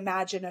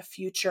reimagine a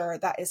future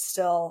that is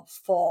still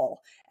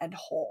full and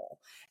whole.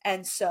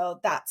 And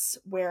so that's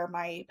where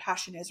my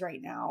passion is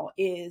right now.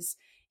 Is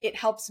it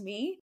helps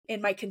me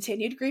in my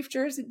continued grief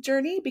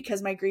journey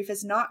because my grief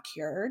is not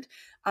cured.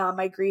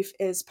 My grief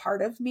is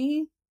part of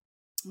me.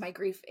 My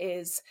grief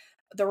is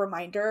the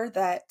reminder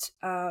that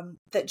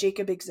that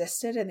Jacob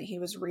existed and that he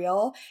was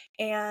real.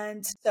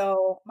 And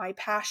so my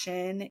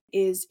passion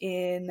is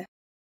in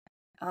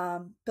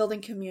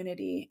building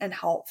community and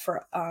help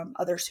for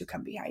others who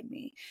come behind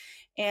me.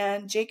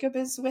 And Jacob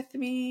is with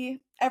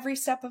me every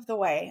step of the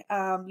way.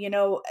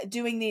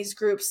 Doing these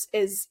groups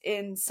is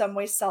in some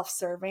ways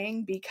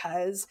self-serving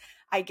because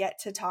I get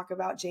to talk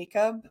about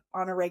Jacob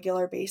on a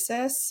regular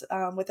basis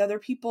with other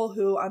people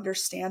who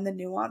understand the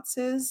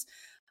nuances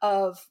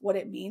of what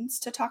it means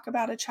to talk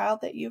about a child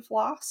that you've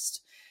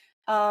lost.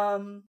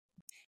 And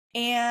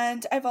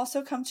I've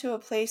also come to a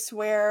place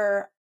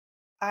where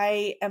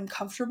I am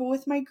comfortable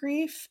with my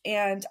grief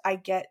and I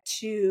get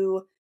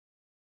to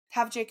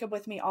have Jacob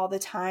with me all the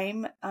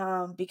time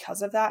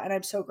because of that. And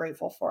I'm so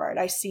grateful for it.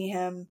 I see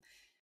him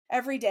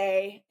every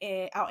day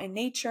out in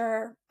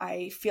nature.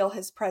 I feel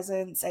his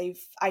presence.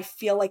 I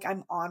feel like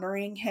I'm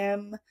honoring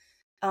him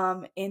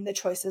in the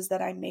choices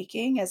that I'm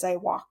making as I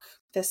walk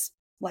this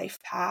life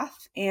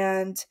path.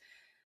 And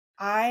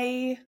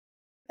I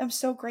am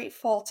so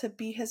grateful to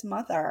be his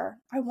mother.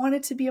 I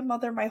wanted to be a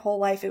mother my whole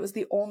life. It was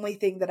the only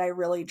thing that I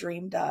really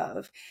dreamed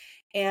of.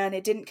 And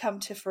it didn't come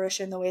to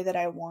fruition the way that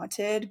I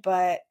wanted,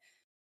 but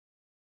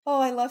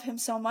I love him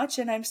so much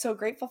and I'm so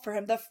grateful for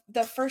him.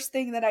 The first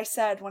thing that I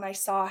said when I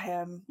saw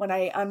him, when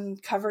I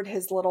uncovered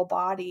his little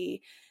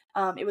body,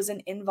 it was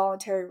an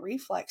involuntary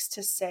reflex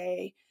to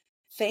say,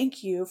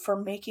 thank you for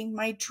making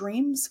my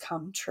dreams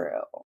come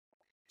true.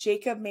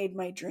 Jacob made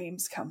my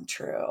dreams come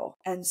true.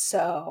 And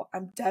so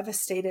I'm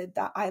devastated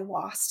that I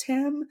lost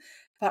him,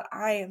 but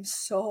I am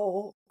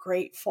so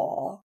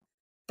grateful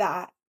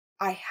that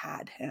I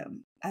had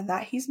him and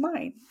that he's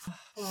mine.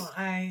 Well,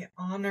 I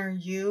honor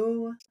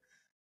you.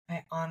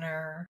 I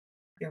honor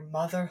your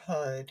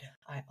motherhood.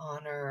 I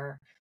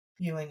honor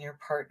you and your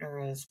partner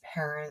as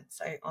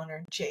parents. I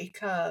honor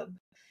Jacob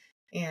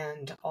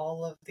and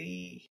all of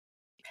the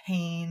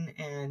pain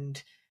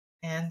and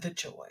the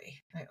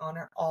joy. I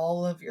honor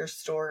all of your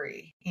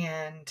story.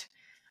 And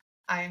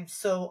I'm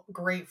so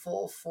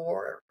grateful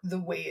for the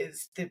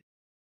ways that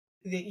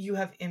you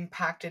have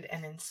impacted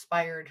and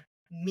inspired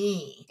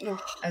me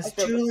as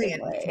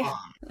Julian's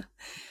mom.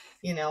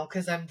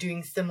 Because I'm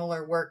doing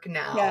similar work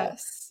now.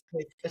 Yes.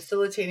 With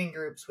facilitating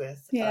groups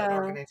with an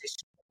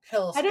organization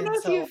Hill's I don't know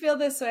been if you so. feel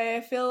this way.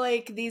 I feel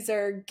like these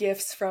are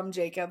gifts from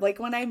Jacob. Like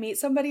when I meet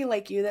somebody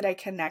like you that I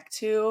connect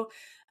to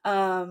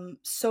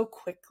so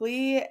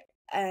quickly,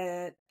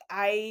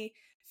 I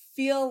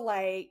feel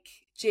like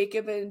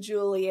Jacob and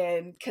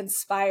Julian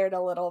conspired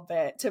a little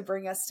bit to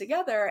bring us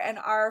together, and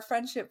our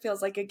friendship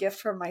feels like a gift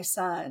from my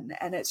son,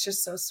 and it's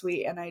just so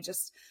sweet, and I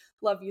just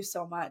love you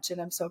so much, and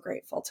I'm so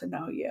grateful to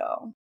know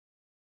you.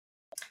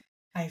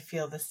 I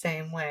feel the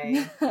same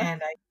way.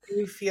 And I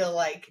do feel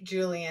like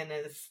Julian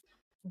is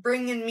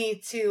bringing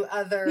me to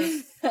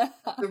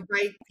the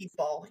right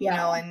people,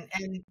 Yeah.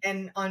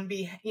 and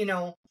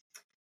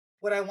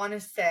what I want to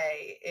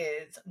say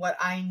is what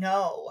I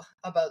know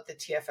about the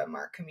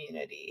TFMR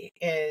community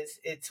is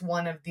it's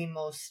one of the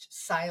most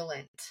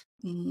silent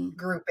Mhm.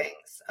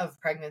 groupings of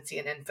pregnancy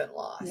and infant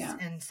loss. Yeah.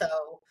 And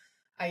so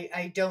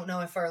I don't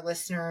know if our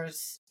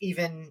listeners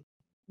even,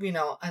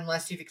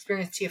 unless you've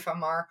experienced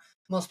TFMR,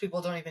 most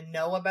people don't even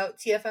know about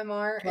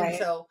TFMR. And Right.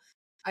 so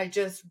I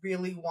just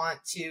really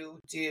want to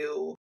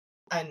do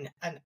an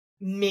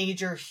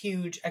major,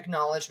 huge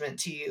acknowledgement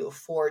to you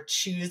for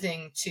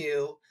choosing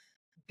to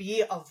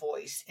be a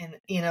voice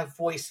in a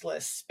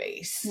voiceless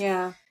space.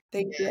 Yeah.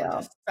 Thank And you.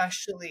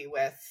 especially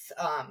with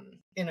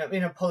in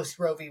a post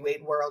Roe v.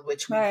 Wade world,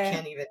 which we Right.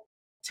 can't even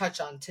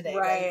touch on today,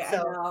 right? Right, I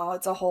So know.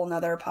 It's a whole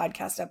nother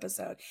podcast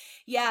episode.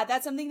 Yeah,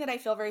 that's something that I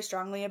feel very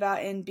strongly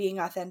about in being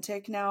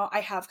authentic now. I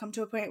have come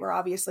to a point where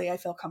obviously I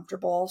feel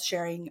comfortable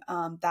sharing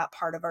that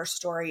part of our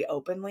story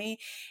openly.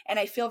 And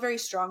I feel very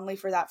strongly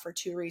for that for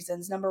two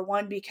reasons. Number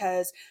one,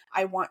 because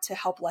I want to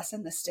help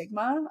lessen the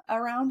stigma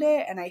around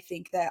it. And I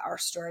think that our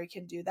story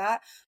can do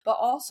that. But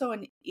also,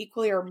 and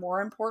equally or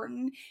more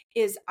important,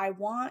 is I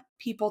want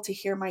people to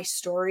hear my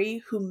story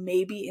who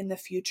maybe in the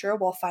future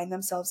will find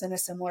themselves in a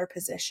similar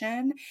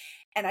position,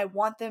 and I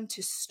want them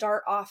to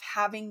start off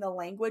having the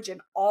language and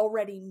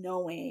already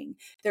knowing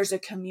there's a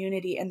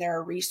community and there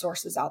are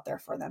resources out there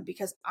for them,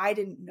 because I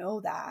didn't know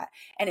that.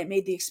 And it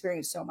made the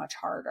experience so much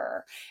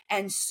harder.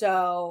 And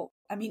so,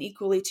 I mean,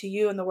 equally to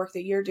you and the work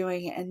that you're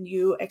doing, and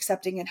you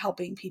accepting and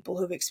helping people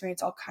who've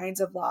experienced all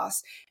kinds of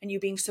loss, and you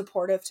being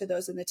supportive to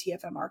those in the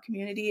TFMR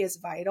community is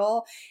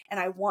vital. And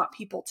I want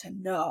people to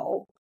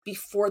know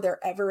before they're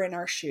ever in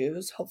our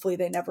shoes, hopefully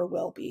they never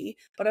will be,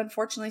 but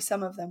unfortunately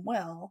some of them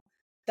will,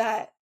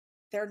 that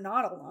they're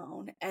not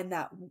alone and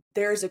that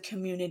there's a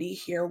community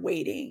here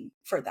waiting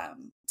for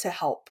them to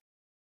help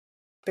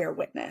bear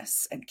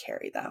witness and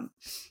carry them.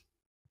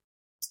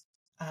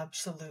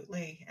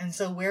 absolutely. And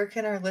so where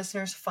can our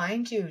listeners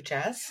find you,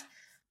 Jess?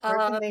 Where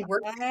can they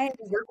work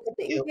with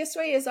The you? easiest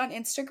way is on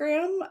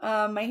Instagram.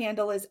 My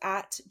handle is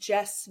at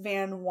Jess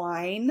Van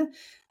Wine.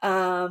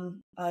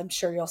 I'm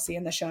sure you'll see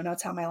in the show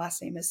notes how my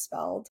last name is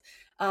spelled.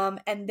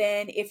 And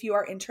then if you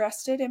are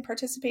interested in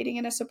participating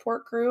in a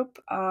support group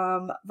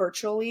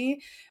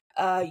virtually,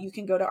 you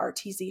can go to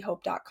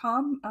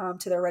rtzhope.com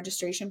to their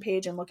registration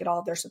page and look at all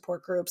of their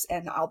support groups.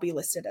 And I'll be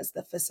listed as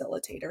the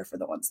facilitator for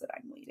the ones that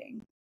I'm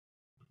leading.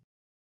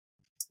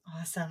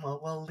 Awesome. Well,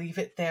 we'll leave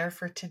it there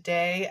for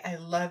today. I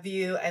love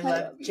you. I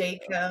love you.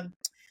 Jacob.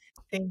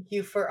 Thank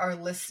you for our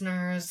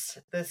listeners.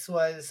 This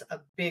was a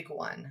big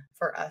one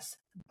for us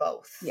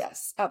both.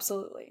 Yes,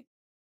 absolutely.